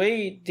 Like the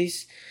way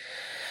this.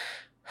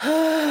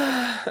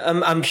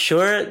 I'm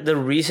sure the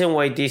reason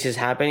why this is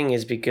happening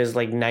is because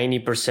like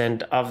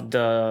 90% of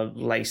the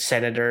like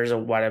senators or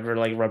whatever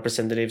like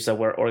representatives that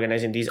were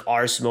organizing these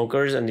are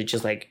smokers, and they're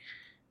just like,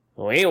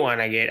 we want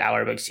to get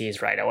our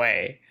vaccines right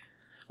away,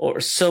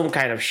 or some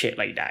kind of shit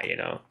like that, you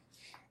know.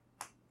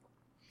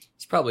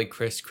 It's probably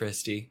Chris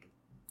Christie.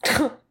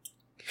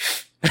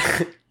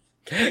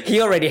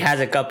 He already has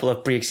a couple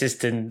of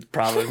pre-existing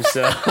problems,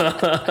 so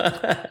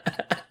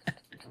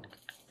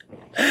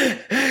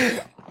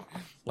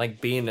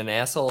Like being an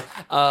asshole.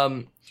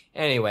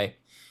 Anyway.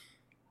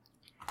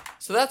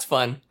 So that's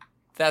fun.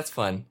 That's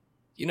fun.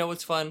 You know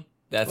what's fun?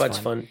 That's what's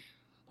fun?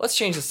 Let's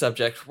change the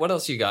subject. What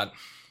else you got?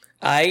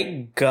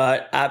 I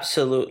got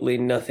absolutely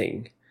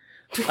nothing.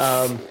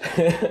 Oh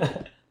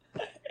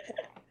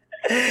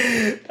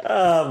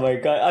my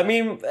god. I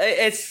mean,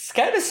 it's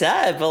kind of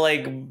sad, but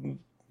like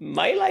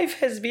my life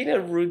has been a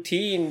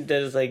routine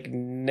that is like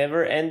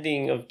never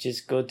ending of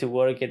just go to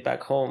work, get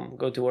back home,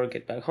 go to work,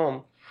 get back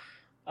home.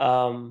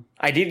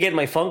 I did get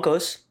my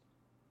Funkos.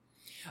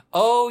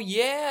 Oh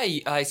yeah,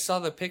 I saw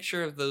the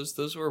picture of those.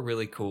 Those were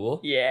really cool.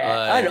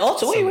 Yeah. And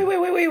also, wait.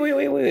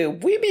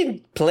 We've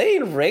been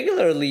playing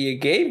regularly a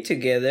game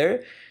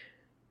together.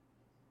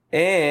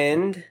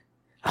 And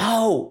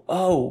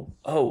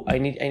I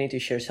need to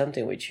share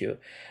something with you.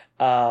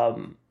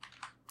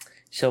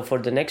 So for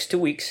the next 2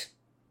 weeks,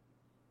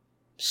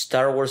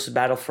 Star Wars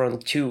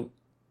Battlefront 2,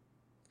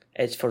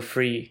 it's for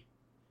free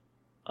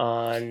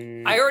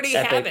on I already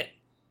Epic. have it.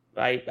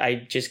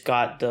 I just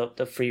got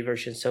the free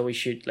version, so we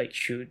should like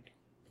shoot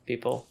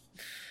people.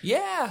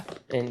 Yeah,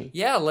 And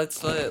yeah. Let's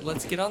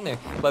get on there.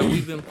 But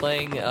we've been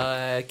playing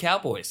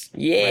Cowboys.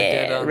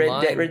 yeah,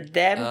 Red Dead Online,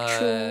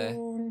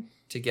 Redemption.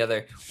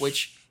 together,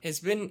 which has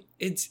been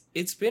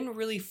it's been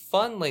really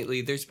fun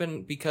lately.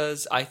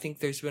 Because I think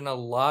there's been a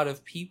lot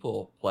of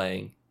people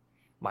playing.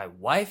 My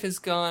wife has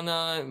gone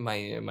on.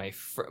 My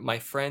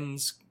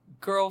friend's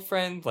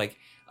girlfriend, like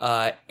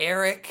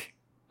Eric,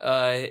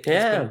 has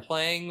been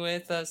playing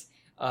with us.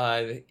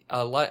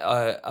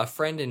 A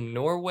friend in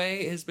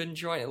Norway has been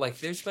joining. Like,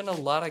 there's been a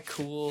lot of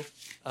cool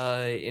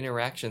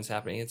interactions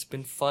happening. It's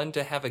been fun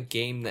to have a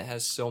game that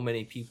has so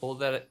many people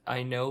that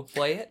I know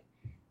play it.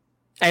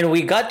 And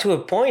we got to a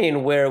point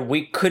in where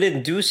we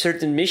couldn't do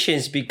certain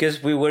missions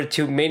because we were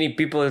too many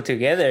people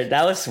together.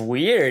 That was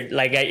weird.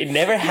 Like, it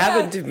never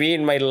happened to me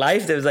in my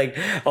life. That was like,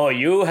 oh,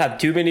 you have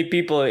too many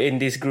people in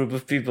this group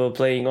of people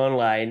playing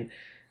online.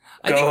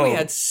 I think we Go.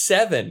 had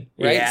 7,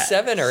 right? Yeah.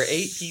 7 or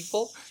 8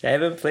 people.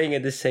 7 playing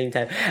at the same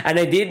time. And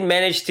I did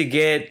manage to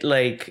get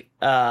like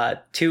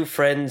 2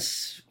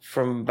 friends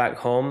from back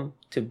home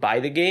to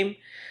buy the game.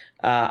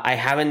 I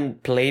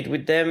haven't played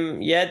with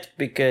them yet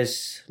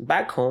because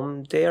back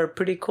home they are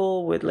pretty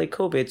cool with like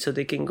COVID, so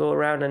they can go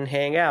around and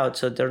hang out.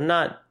 So they're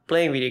not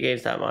playing video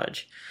games that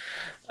much.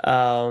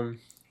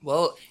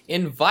 Well,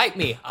 invite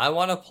me. I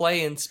want to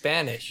play in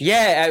Spanish.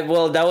 Yeah,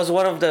 well, that was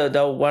one of that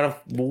was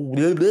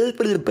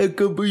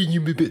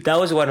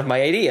one of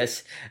my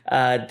ideas.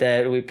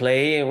 That we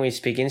play and we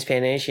speak in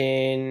Spanish,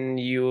 and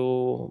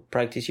you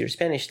practice your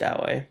Spanish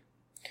that way.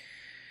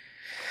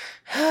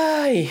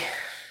 Hi.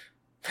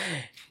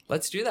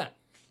 Let's do that.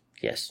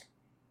 Yes.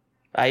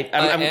 I'm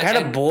kind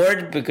of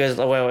bored because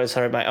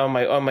sorry,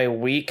 on my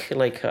week,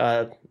 like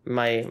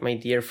my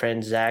dear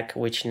friend Zach,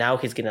 which now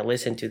he's gonna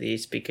listen to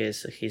this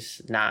because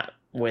he's not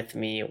with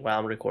me while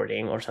I'm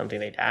recording or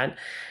something like that.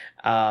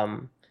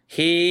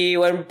 He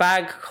went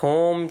back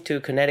home to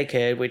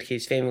Connecticut with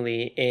his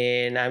family,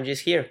 and I'm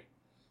just here,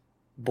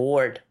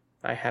 bored.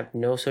 I have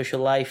no social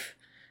life,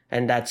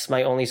 and that's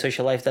my only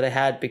social life that I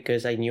had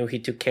because I knew he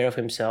took care of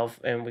himself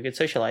and we could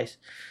socialize.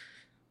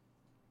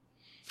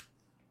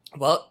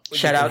 Well,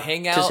 Shout you can out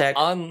hang to out Zach.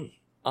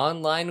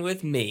 online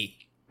with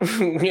me.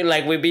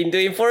 Like we've been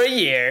doing for a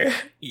year.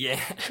 Yeah.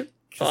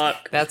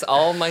 Fuck. That's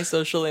all my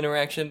social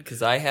interaction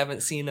because I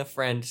haven't seen a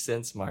friend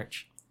since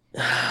March.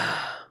 I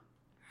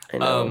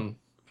know.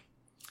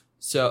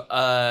 So,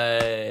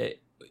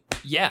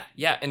 yeah,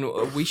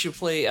 and we should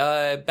play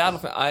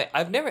Battlefront.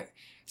 I've never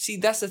see.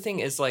 That's the thing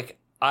is like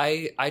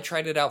I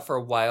tried it out for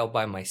a while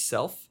by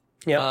myself.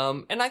 Yeah.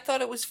 And I thought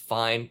it was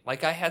fine.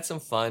 Like I had some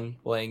fun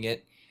playing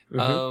it.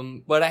 Mm-hmm.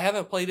 But I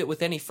haven't played it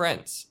with any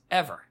friends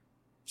ever.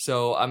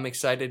 So I'm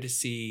excited to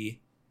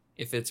see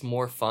if it's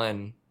more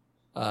fun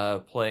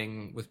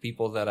playing with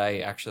people that I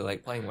actually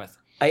like playing with.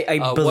 I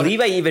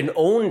believe I even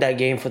owned that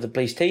game for the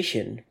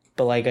PlayStation,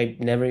 but like I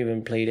never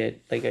even played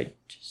it. Like I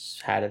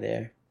just had it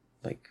there.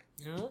 Like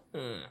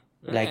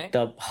Okay.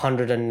 the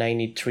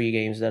 193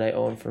 games that I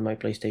own for my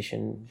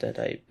PlayStation that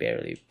I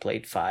barely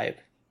played 5.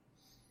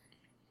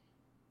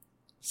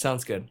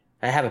 Sounds good.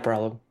 I have a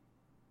problem.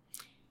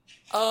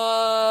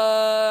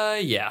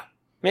 Yeah.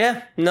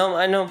 Yeah, no,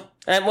 I know.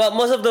 And well,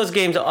 most of those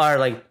games are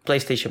like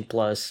PlayStation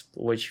Plus,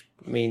 which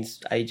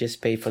means I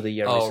just pay for the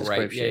yearly Oh, right.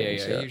 subscription. Yeah.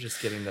 So, You're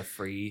just getting the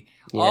free,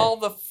 Yeah. all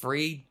the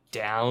free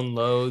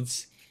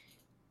downloads.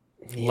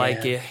 yeah.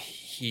 Like it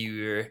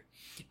here.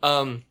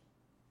 Mhm.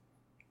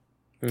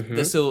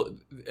 This will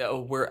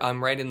where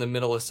I'm right in the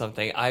middle of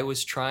something. I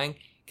was trying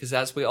because,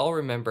 as we all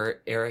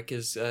remember, Eric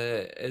is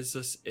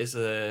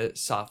a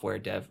software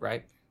dev,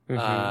 right?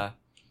 Mhm.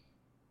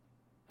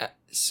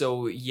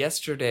 So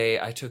yesterday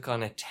I took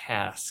on a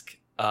task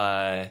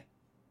for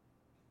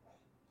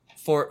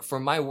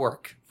my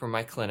work for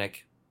my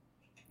clinic.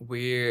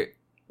 We're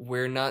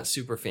not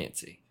super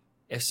fancy.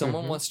 If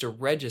someone Mhm. wants to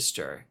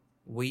register,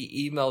 we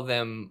email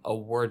them a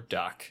Word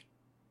doc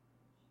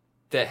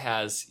that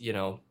has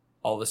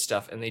all the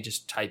stuff, and they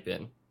just type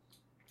in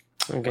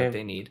what Okay.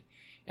 they need,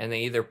 and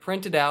they either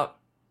print it out,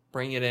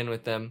 bring it in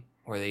with them,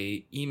 or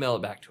they email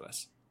it back to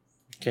us.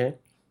 Okay.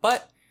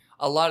 But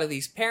a lot of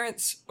these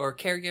parents or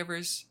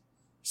caregivers,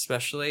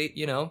 especially,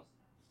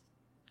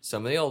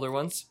 some of the older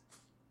ones,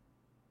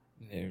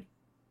 they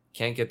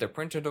can't get their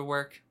printer to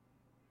work,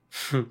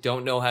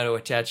 don't know how to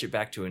attach it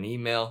back to an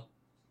email,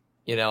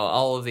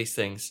 all of these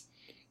things.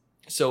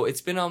 So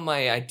it's been on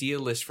my idea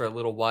list for a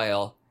little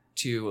while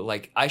to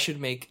I should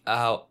make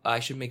a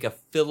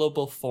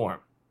fillable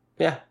form.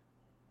 Yeah.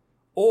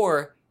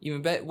 Or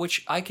even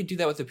which I could do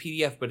that with a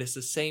PDF, but it's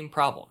the same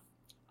problem.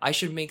 I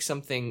should make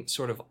something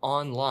sort of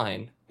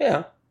online,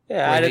 Yeah.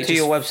 Yeah. Where Add they it to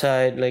your just-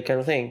 website, like kind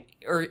of thing.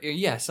 or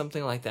yeah,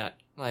 something like that.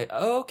 Like,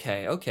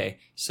 okay.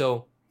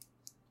 So,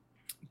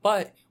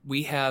 but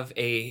we have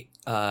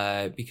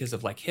because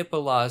of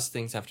HIPAA laws,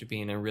 things have to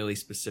be in a really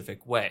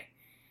specific way.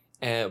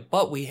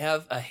 But we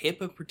have a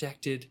HIPAA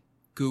protected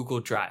Google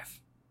Drive.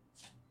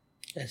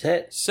 That's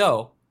it.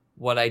 So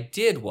what I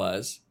did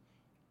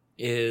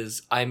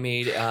is I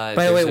made.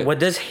 By the way, what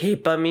does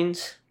HIPAA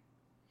means?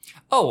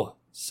 Oh,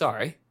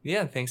 sorry.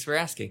 Yeah, thanks for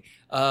asking.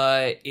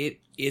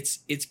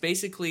 It's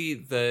basically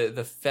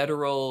the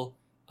federal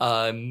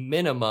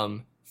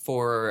minimum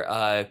for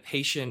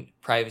patient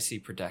privacy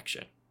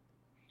protection.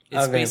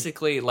 It's Okay.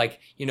 basically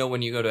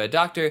when you go to a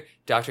doctor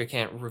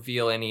can't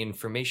reveal any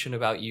information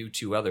about you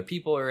to other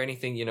people or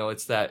anything.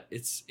 It's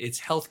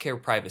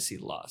healthcare privacy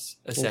laws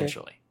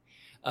essentially.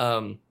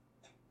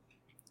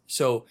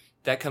 So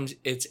that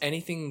it's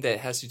anything that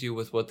has to do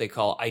with what they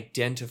call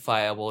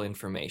identifiable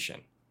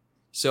information.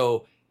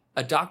 So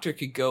a doctor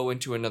could go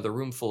into another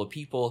room full of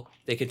people.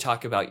 They could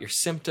talk about your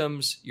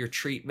symptoms, your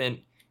treatment,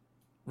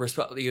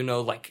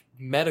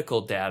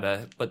 medical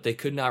data, but they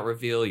could not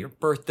reveal your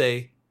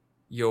birthday,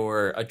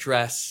 your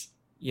address,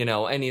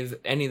 any of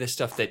the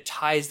stuff that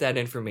ties that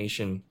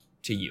information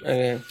to you.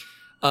 Okay.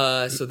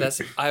 So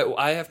that's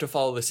I have to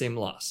follow the same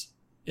laws.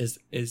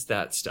 Is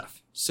that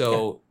stuff?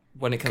 So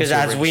when it comes Because to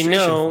as we registration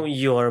know, form-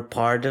 you're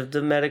part of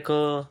the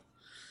medical.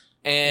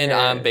 and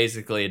Yeah. I'm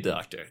basically a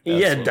doctor.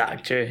 That's Yeah, what-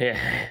 doctor.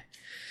 Yeah.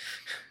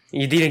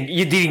 You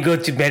didn't go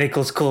to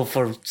medical school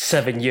for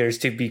 7 years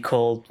to be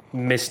called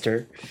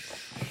Mister.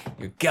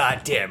 You're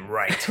goddamn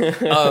right.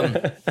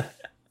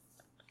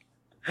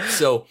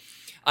 So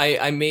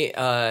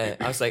I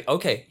was like,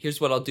 okay, here's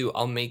what I'll do.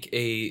 I'll make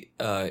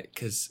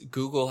because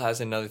Google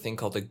has another thing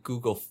called a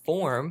Google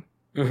form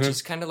which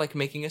is kind of like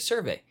making a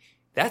survey.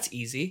 That's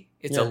easy.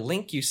 It's a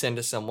link you send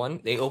to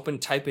someone. They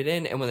type it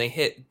in, and when they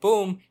hit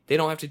boom, they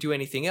don't have to do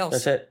anything else.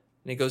 That's it.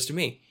 And it goes to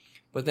me.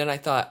 But then I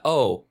thought,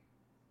 oh,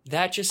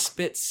 that just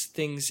spits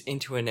things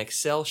into an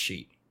Excel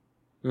sheet.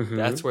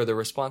 That's where the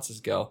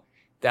responses go.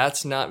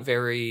 That's not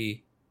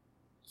very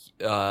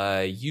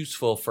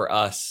useful for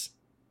us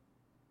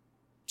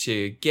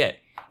to get.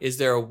 Is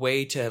there a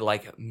way to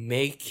like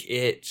make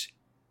it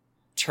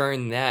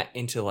turn that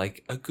into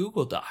like a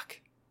Google Doc?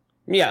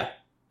 Yeah.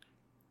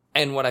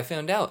 And what I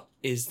found out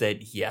is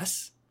that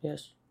yes,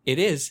 Yes. it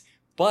is,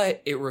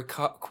 but it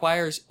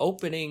requires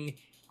opening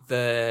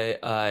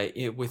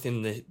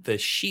within the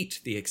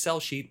sheet, the Excel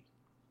sheet,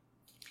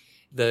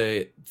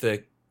 the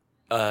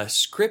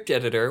script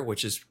editor,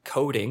 which is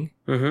coding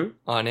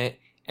on it,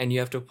 and you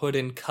have to put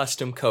in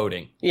custom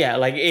coding. Yeah,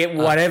 like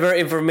whatever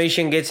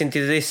information gets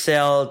into this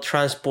cell,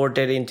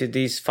 transported into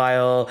this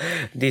file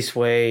this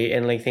way,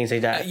 and like things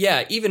like that.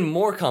 Yeah, even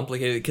more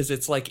complicated because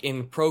it's like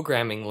in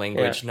programming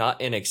language,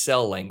 not in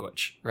Excel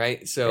language,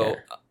 right? So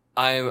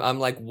I'm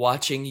like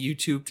watching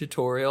YouTube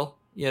tutorial,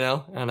 you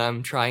know, and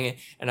I'm trying it,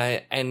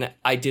 and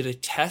I did a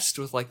test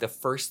with like the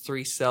first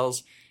 3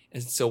 cells,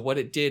 and so what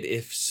it did,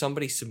 if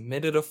somebody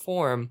submitted a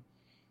form,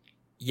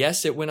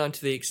 yes, it went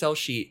onto the Excel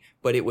sheet,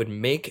 but it would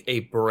make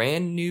a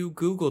brand new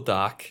Google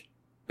Doc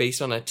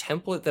based on a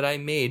template that I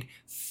made,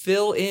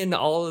 fill in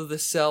all of the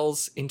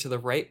cells into the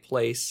right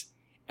place,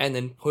 and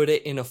then put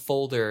it in a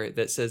folder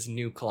that says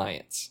new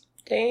clients.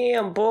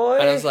 Damn, boy.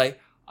 And I was like,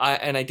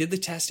 I did the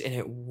test and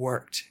it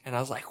worked. And I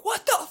was like,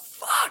 what the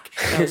fuck?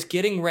 And I was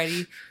getting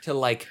ready to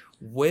like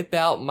whip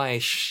out my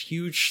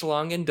huge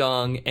schlong and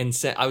dong and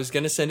I was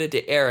going to send it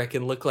to Eric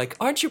and look like,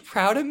 aren't you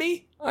proud of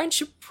me? Aren't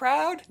you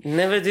proud?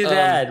 Never do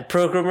that.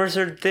 Programmers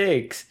are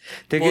dicks.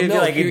 They're Well, gonna no,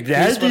 be like,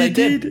 here's what I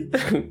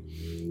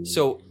did.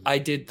 So I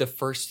did the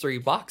first 3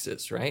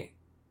 boxes, right?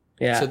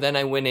 Yeah. So then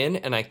I went in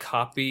and I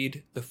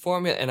copied the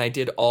formula and I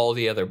did all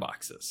the other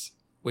boxes,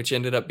 which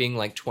ended up being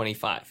like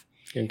 25.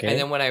 Okay. And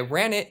then when I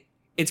ran it,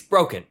 it's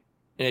broken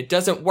and it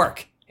doesn't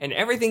work and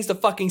everything's the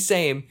fucking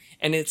same.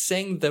 And it's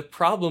saying the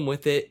problem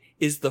with it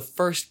is the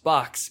first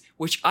box,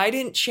 which I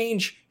didn't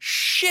change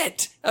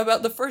shit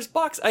about the first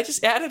box. I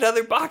just added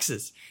other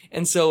boxes.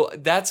 And so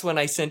that's when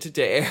I sent it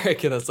to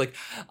Eric and I was like,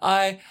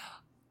 I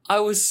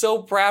was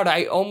so proud.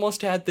 I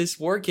almost had this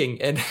working,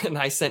 and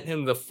I sent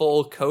him the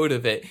full code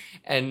of it,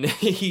 and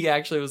he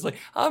actually was like,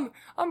 I'm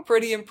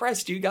pretty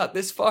impressed you got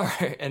this far.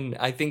 And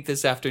I think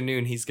this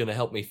afternoon he's gonna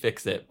help me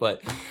fix it.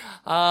 But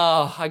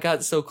I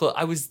got so close.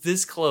 I was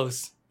this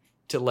close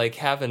to like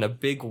having a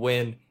big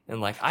win,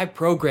 and like I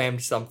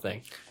programmed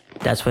something.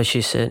 That's what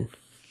she said.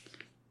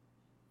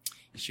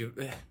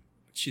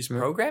 She's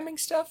programming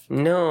stuff,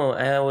 No,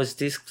 I was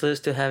this close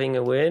to having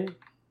a win.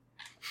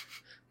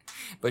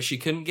 but she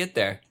couldn't get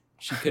there.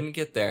 She couldn't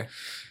get there.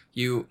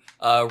 You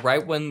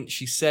right when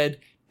she said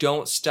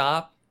don't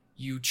stop,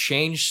 you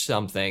changed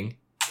something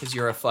because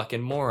you're a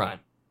fucking moron.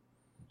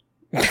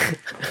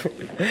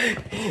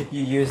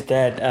 You used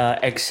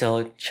that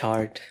Excel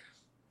chart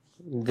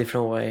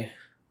different way.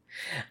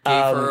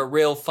 Gave her a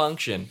real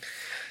function.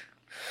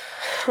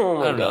 Oh I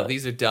my don't know. god.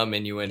 These are dumb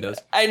innuendos.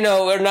 I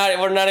know we're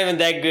not even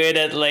that good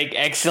at like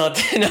Excel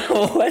to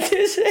know what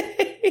to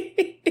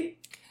say.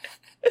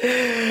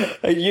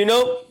 You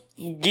know,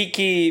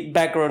 geeky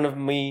background of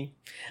me.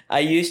 I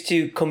used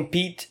to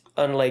compete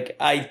on like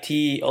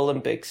IT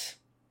Olympics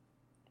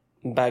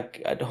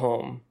back at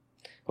home.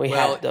 We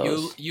had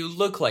those. you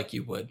look like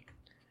you would.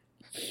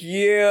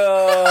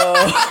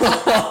 Yo!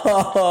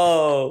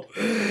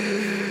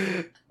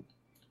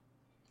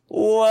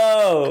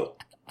 Whoa!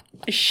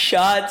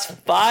 Shots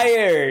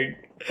fired!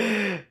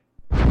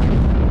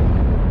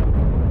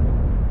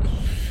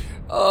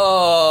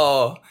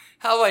 Oh,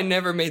 how have I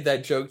never made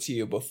that joke to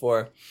you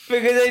before?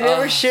 Because I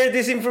never shared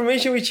this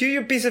information with you,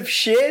 you piece of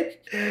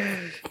shit!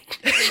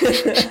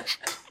 There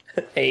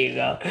you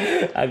go.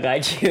 I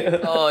got you.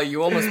 Oh,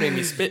 you almost made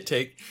me spit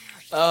take.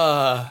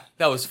 That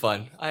was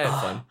fun. I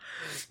had fun.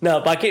 No,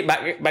 back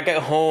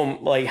at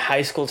home, like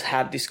high schools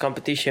have this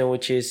competition,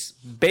 which is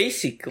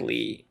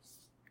basically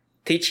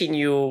teaching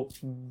you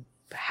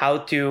how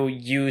to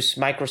use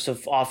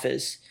Microsoft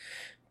Office,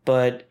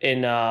 but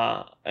in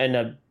a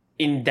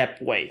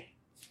in-depth way,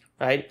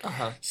 right?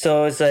 Uh-huh.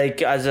 So it's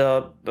like as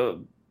a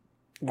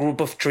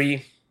group of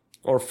 3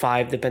 or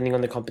 5, depending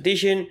on the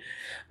competition,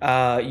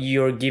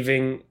 you're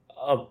giving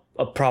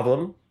a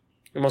problem.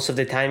 Most of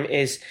the time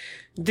is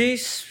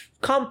this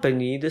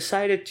company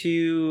decided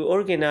to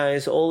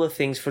organize all the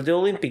things for the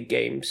Olympic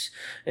Games,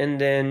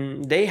 and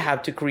then they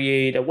have to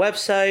create a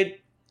website.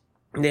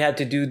 They had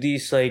to do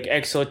this like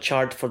Excel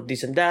chart for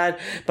this and that,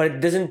 but it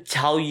doesn't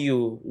tell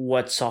you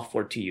what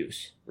software to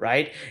use.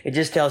 right? It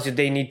just tells you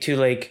they need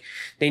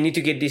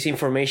to get this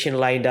information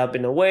lined up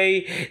in a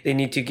way. They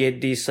need to get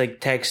this like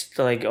text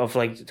like of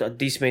like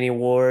these many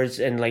words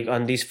and like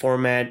on this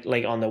format,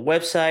 like on the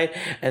website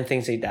and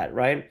things like that,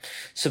 right?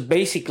 So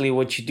basically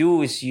what you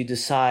do is you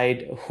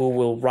decide who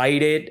will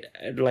write it,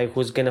 like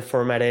who's gonna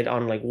format it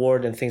on like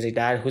Word and things like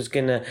that, who's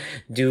gonna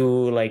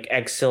do like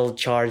Excel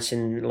charts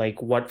and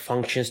like what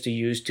functions to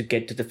use to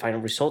get to the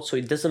final result. So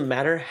it doesn't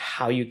matter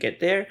how you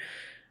get there.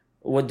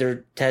 What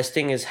they're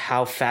testing is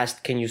how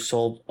fast can you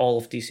solve all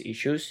of these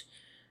issues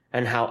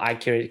and how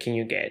accurate can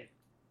you get.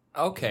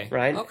 Okay.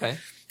 Right? Okay.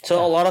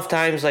 So a lot of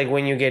times, like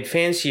when you get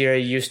fancier,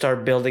 you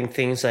start building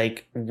things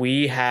like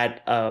we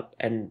had a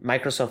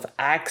Microsoft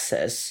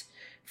Access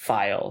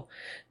file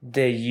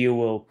that you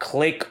will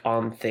click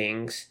on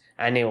things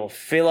and it will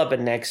fill up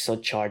an Excel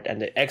chart,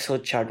 and the Excel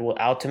chart will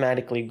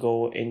automatically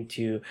go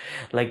into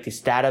like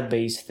this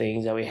database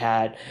things that we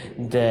had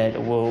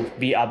that will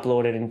be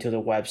uploaded into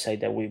the website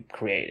that we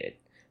created.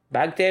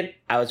 Back then,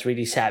 I was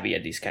really savvy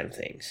at these kind of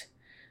things.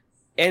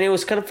 And it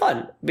was kind of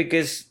fun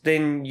because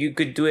then you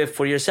could do it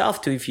for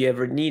yourself too if you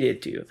ever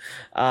needed to.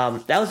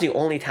 That was the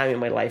only time in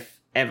my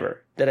life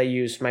ever that I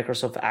used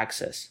Microsoft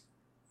Access.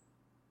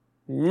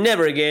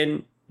 Never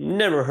again,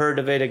 never heard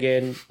of it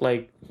again,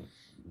 like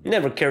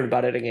never cared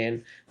about it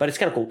again, but it's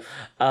kind of cool.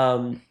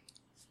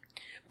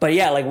 But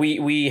yeah, like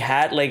we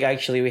had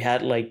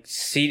like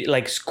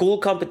school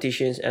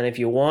competitions, and if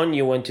you won,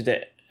 you went to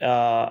the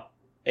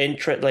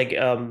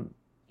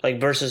like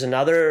versus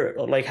another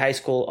like high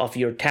school of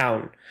your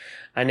town,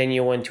 and then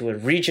you went to a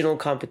regional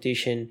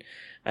competition,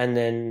 and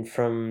then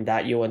from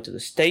that you went to the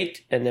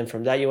state, and then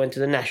from that you went to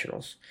the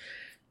nationals.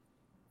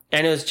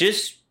 And it was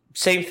just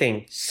same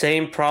thing,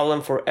 same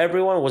problem for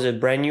everyone. It was a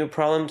brand new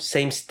problem,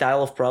 same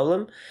style of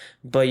problem,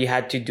 but you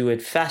had to do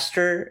it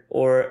faster,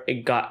 or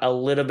it got a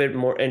little bit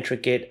more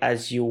intricate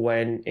as you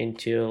went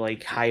into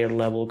like higher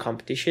level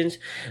competitions.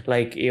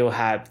 Like you'll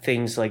have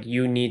things like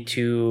you need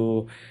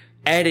to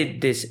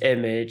edit this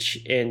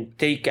image and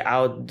take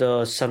out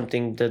the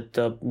something that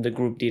the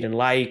group didn't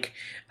like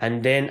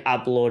and then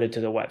upload it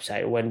to the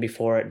website, when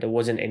before there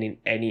wasn't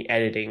any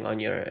editing on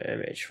your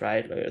image,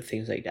 right? Or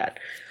things like that.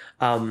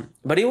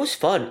 But it was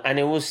fun, and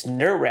it was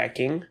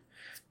nerve-wracking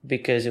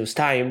because it was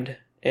timed,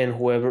 and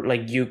whoever,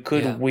 like, you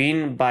could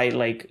win by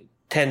like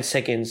 10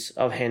 seconds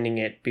of handing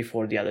it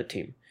before the other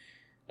team.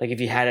 Like if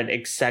you had it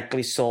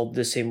exactly solved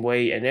the same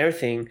way and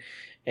everything,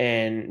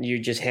 and you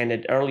just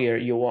handed earlier,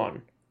 you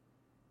won.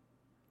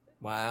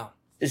 Wow.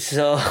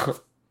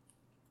 So,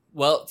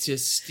 well, to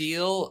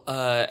steal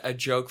a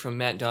joke from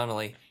Matt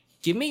Donnelly,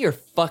 give me your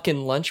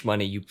fucking lunch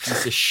money, you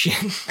piece of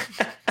shit.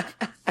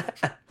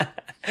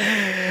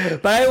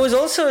 But I was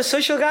also a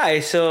social guy,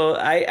 so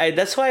I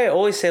that's why I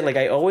always say, like,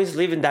 I always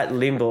live in that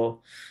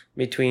limbo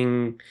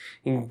between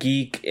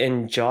geek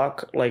and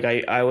jock. Like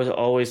I was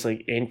always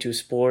like into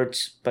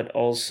sports, but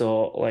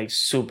also like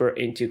super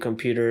into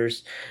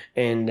computers,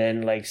 and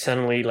then like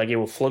suddenly like it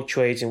will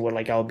fluctuate, and where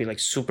like I'll be like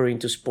super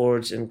into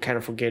sports and kind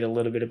of forget a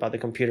little bit about the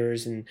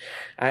computers,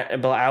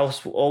 but I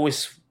was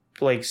always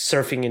like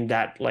surfing in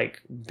that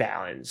like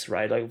balance,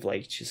 right?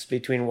 Like just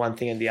between one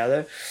thing and the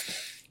other.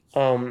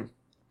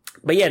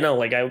 But yeah, no,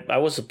 like I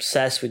was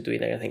obsessed with doing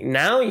that kind of thing.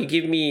 Now you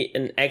give me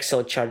an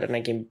Excel chart and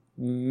I can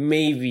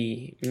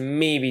maybe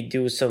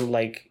do some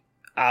like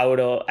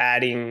auto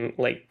adding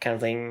like kind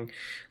of thing,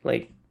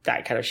 like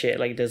that kind of shit.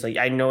 Like there's like,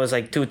 I know it's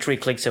like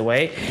 2-3 clicks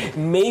away.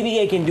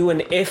 Maybe I can do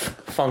an if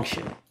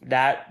function.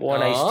 That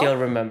one I still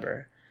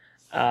remember.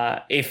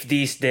 If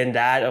this, then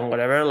that, or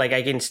whatever, like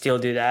I can still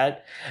do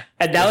that.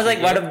 And that was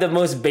like one of the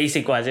most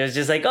basic ones. It was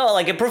just like, oh,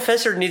 like a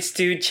professor needs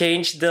to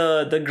change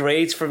the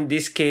grades from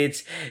these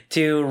kids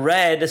to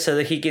red so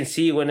that he can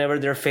see whenever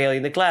they're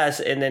failing the class.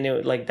 And then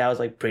it like, that was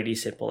like pretty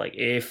simple. Like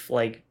if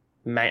like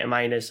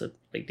minus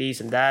like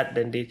this and that,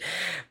 then this,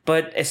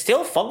 but it's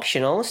still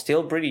functional,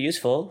 still pretty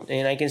useful.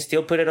 And I can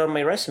still put it on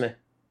my resume.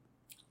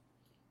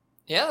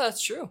 Yeah,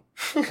 that's true.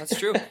 That's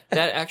true.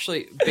 That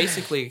actually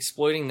basically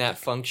exploiting that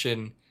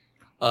function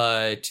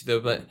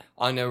but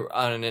on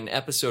an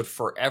episode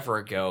forever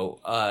ago,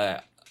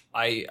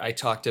 I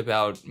talked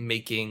about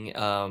making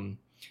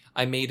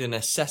I made an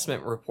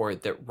assessment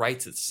report that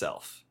writes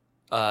itself.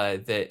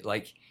 That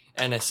like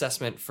an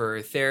assessment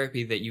for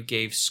therapy that you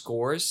gave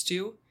scores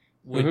to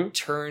would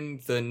turn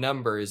the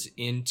numbers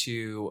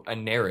into a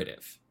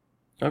narrative.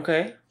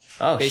 Okay.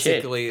 Oh,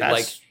 basically, shit. That's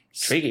like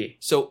tricky.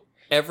 So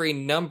every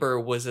number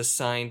was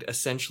assigned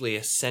essentially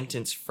a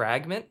sentence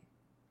fragment,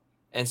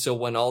 and so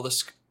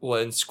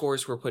when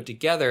scores were put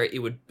together, it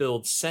would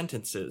build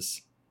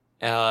sentences,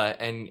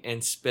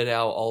 and spit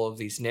out all of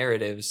these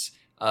narratives,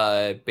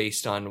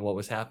 based on what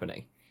was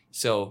happening.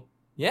 So,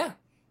 yeah.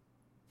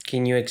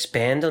 Can you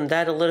expand on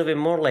that a little bit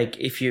more? Like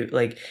if you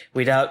like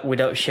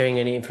without sharing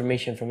any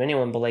information from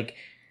anyone, but like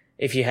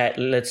if you had,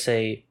 let's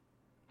say,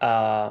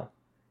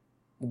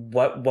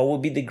 what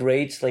would be the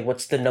grades? Like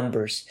what's the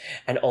numbers?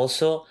 And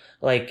also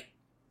like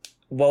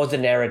what was the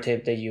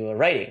narrative that you were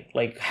writing?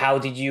 Like, how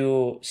did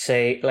you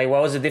say, like,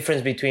 what was the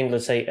difference between,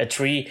 let's say, a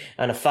 3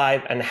 and a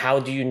 5, and how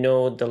do you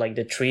know that, like,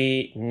 the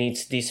 3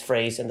 needs this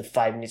phrase and the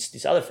 5 needs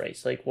this other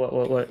phrase? Like,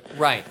 what?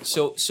 Right.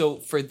 So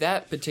for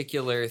that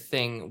particular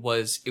thing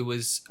it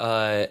was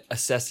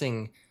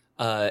assessing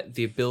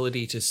the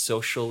ability to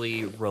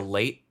socially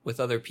relate with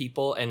other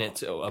people, and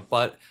it's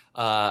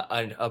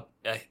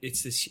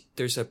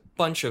there's a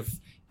bunch of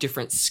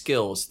different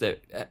skills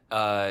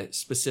that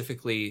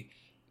specifically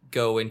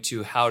go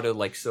into how to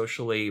like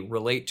socially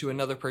relate to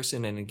another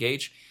person and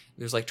engage.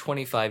 There's like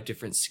 25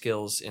 different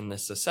skills in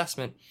this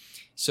assessment.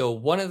 So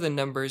one of the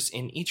numbers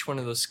in each one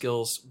of those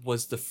skills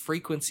was the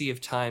frequency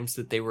of times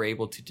that they were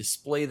able to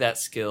display that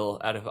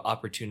skill out of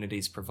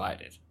opportunities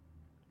provided.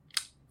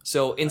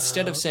 So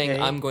instead of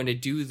saying, I'm going to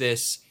do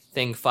this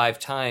thing 5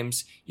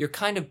 times, you're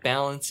kind of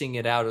balancing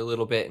it out a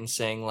little bit and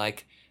saying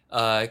like,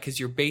 because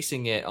you're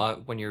basing it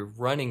on, when you're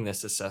running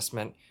this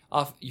assessment,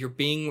 off you're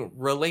being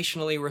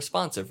relationally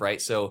responsive, right?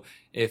 So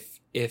if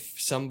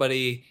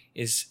somebody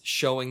is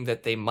showing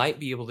that they might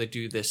be able to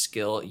do this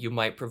skill, you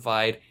might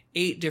provide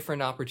 8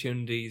 different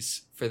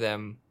opportunities for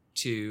them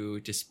to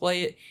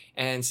display it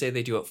and say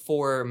they do it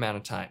 4 amount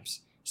of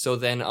times. So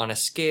then on a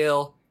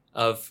scale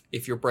of,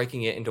 if you're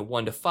breaking it into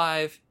 1 to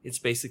 5, it's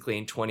basically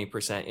in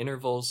 20%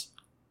 intervals.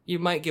 You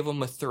might give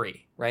them a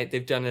 3, right?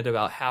 They've done it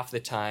about half the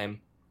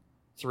time,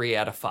 3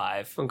 out of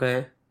 5.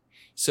 Okay.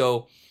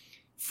 So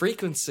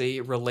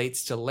frequency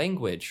relates to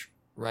language,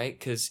 right?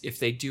 Because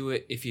if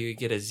you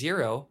get a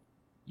 0,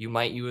 you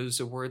might use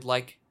a word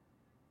like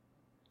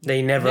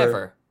they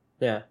never.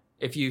 Yeah.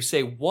 If you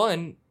say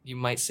 1, you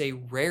might say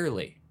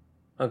rarely.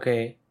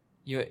 Okay.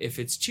 If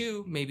it's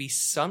 2, maybe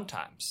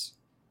sometimes.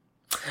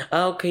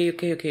 Okay.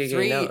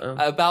 3,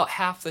 about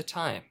half the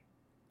time.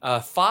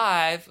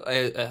 5,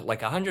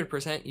 like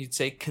 100%, you'd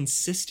say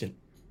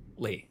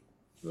consistently.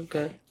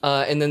 Okay.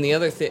 And then the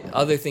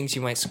other things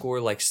you might score,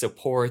 like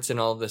supports and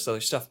all of this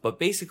other stuff. But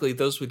basically,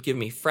 those would give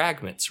me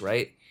fragments,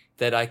 right?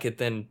 That I could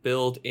then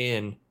build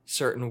in.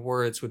 Certain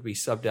words would be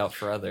subbed out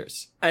for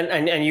others.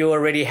 And you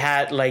already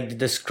had like the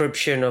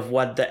description of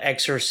what the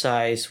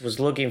exercise was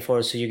looking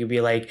for, so you could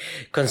be like,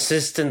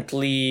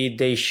 consistently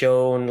they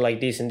shown like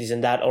this and this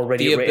and that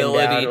already. The written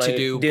ability down, to like,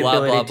 do the blah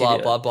ability blah to blah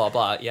do blah it. blah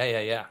blah.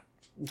 Yeah.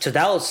 So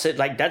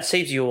that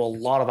saves you a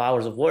lot of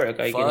hours of work.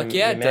 I can Fuck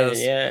yeah, it imagine.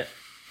 does. Yeah,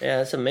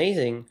 that's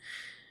amazing.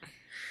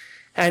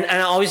 And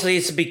obviously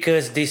it's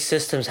because these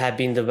systems have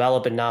been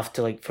developed enough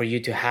to like for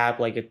you to have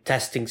like a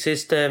testing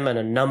system and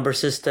a number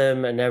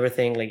system and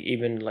everything, like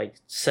even like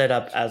set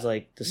up as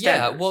like the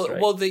standards.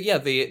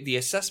 The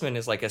assessment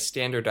is like a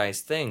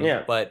standardized thing.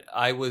 Yeah. But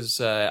I was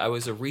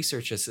a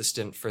research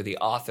assistant for the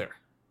author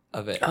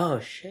of it.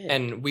 Oh shit.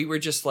 And we were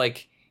just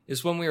like,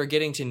 is when we were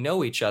getting to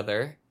know each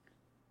other.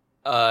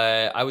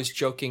 I was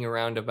joking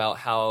around about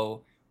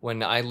how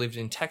when I lived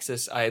in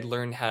Texas, I had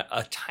learned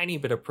a tiny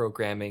bit of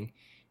programming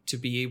to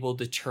be able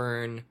to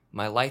turn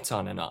my lights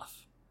on and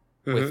off.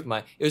 Mm-hmm.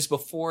 It was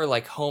before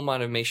like home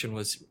automation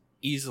was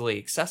easily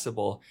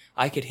accessible.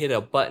 I could hit a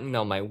button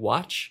on my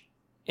watch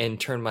and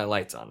turn my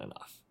lights on and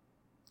off.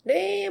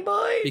 Hey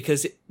boy.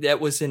 Because that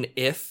was an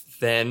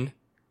if-then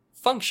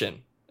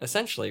function,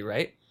 essentially,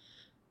 right?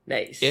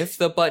 Nice. If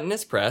the button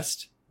is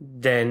pressed,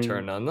 then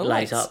turn on the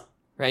lights lights. up.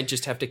 Right,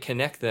 just have to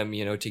connect them,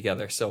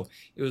 together. So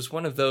it was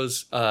one of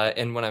those.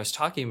 And when I was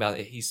talking about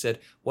it, he said,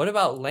 "What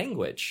about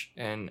language?"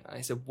 And I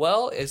said,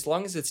 "Well, as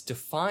long as it's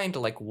defined,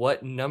 like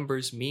what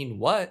numbers mean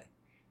what."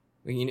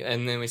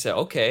 And then we said,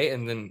 "Okay."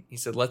 And then he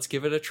said, "Let's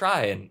give it a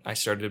try." And I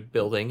started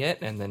building it,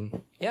 and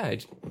then I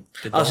did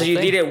the whole so you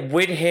thing. did it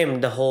with him.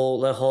 The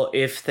whole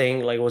if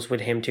thing like was with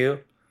him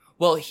too.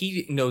 Well,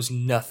 he knows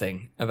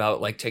nothing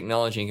about like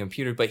technology and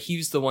computer, but he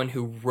was the one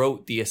who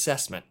wrote the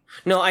assessment.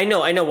 No, I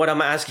know. What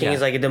I'm asking Yeah.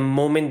 is like the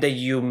moment that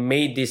you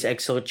made this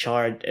Excel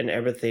chart and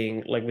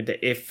everything, like with the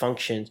if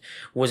functions,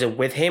 was it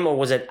with him or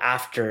was it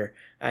after?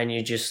 And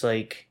you just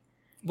like,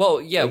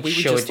 Well, yeah, like, we would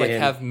show just it to like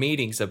him. have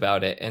meetings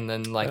about it, and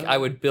then like I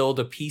would build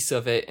a piece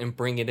of it and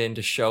bring it in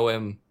to show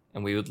him,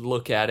 and we would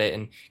look at it,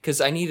 and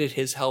because I needed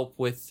his help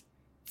with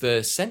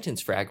the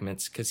sentence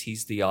fragments, because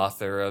he's the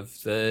author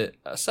of the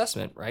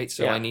assessment, right?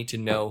 So Yeah. I need to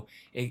know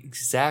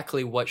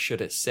exactly what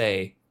should it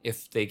say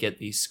if they get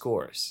these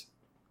scores.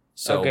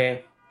 So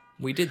okay.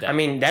 we did that. I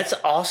mean, that's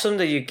awesome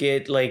that you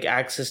get like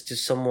access to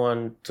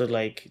someone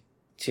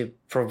to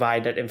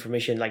provide that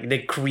information. Like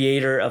the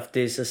creator of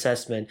this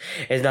assessment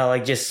is not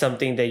like just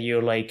something that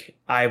you're like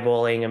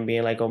eyeballing and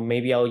being like, oh,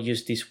 maybe I'll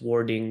use this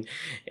wording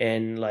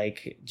and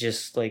like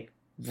just like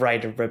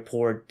write a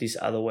report this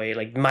other way,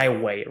 like my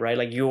way, right?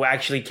 Like you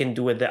actually can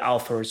do it the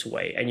author's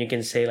way, and you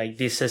can say like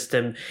this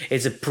system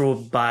is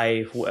approved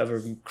by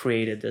whoever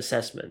created the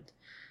assessment.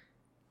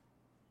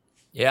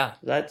 yeah.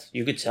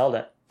 You could sell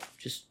that.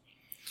 Just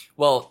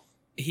Well,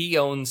 he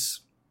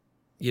owns,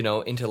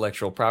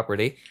 intellectual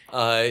property.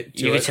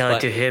 you could sell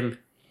it to him.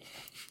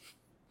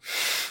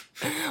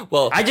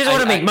 Well, I just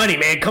want to make money,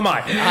 man. Come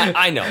on.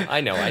 I know.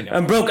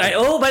 I'm broke.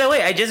 By the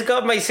way, I just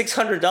got my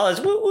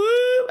 $600. Woo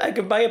woo! I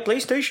can buy a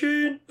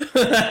PlayStation.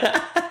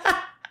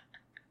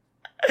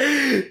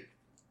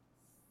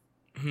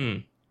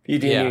 You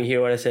didn't Yeah. even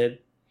hear what I said.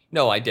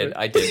 No, I did.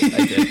 I did.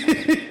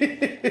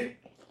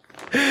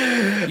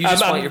 You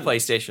just want your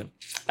PlayStation.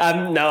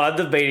 I'm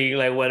debating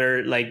like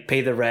whether like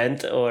pay the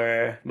rent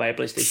or buy a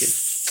PlayStation.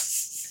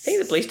 I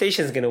think the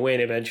PlayStation's gonna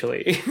win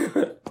eventually.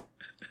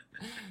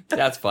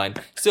 That's fine.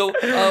 So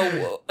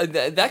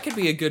that could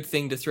be a good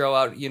thing to throw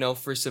out,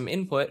 for some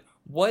input.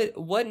 What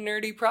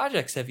nerdy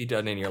projects have you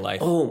done in your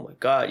life? Oh my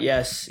god,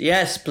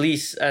 yes,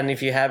 please. And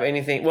if you have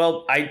anything,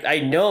 well, I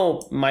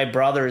know my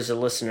brother is a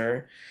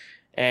listener,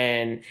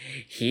 and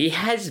he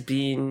has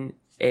been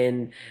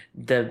in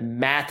the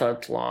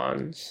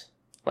mathathlons,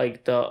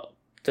 like the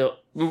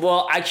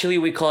well, actually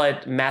we call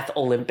it Math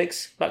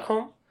Olympics back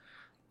home.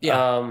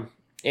 Yeah.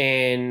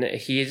 And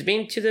he has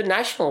been to the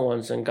national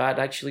ones and got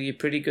actually a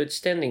pretty good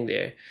standing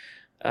there.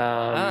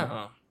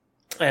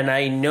 And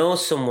I know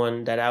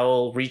someone that I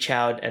will reach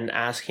out and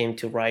ask him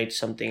to write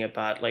something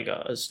about like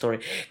a story,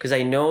 because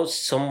I know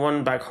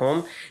someone back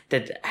home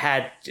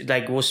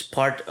that was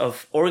part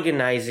of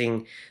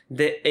organizing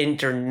the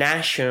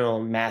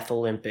International Math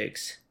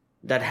Olympics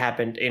that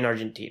happened in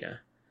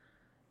Argentina.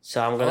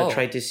 So I'm gonna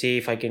try to see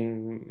if I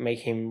can make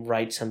him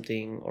write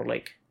something or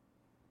like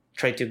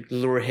try to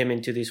lure him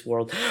into this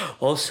world.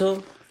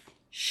 Also,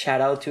 shout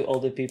out to all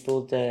the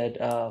people that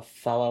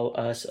follow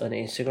us on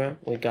Instagram.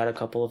 We got a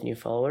couple of new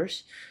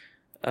followers.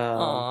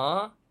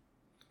 Aww.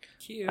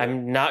 Cute.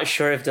 I'm not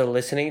sure if they're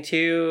listening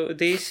to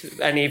these,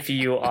 and if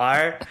you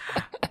are,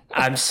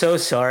 I'm so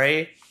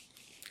sorry.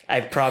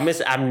 I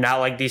promise I'm not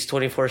like this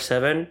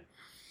 24/7.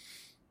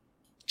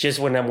 Just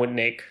when I'm with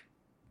Nick.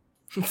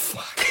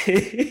 Fuck.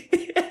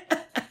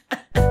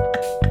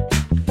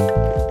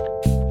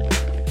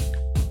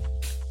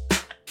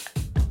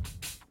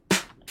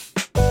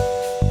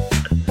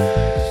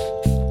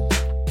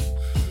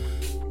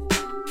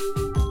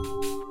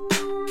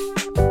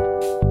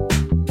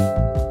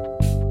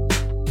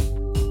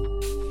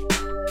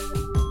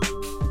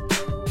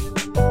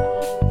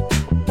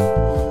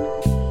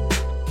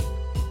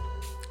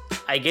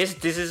 I guess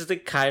this is the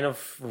kind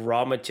of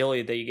raw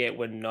material that you get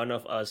when none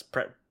of us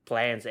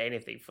plans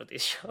anything for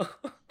this show.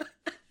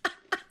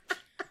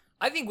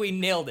 I think we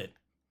nailed it.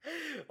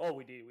 Oh,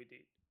 we did.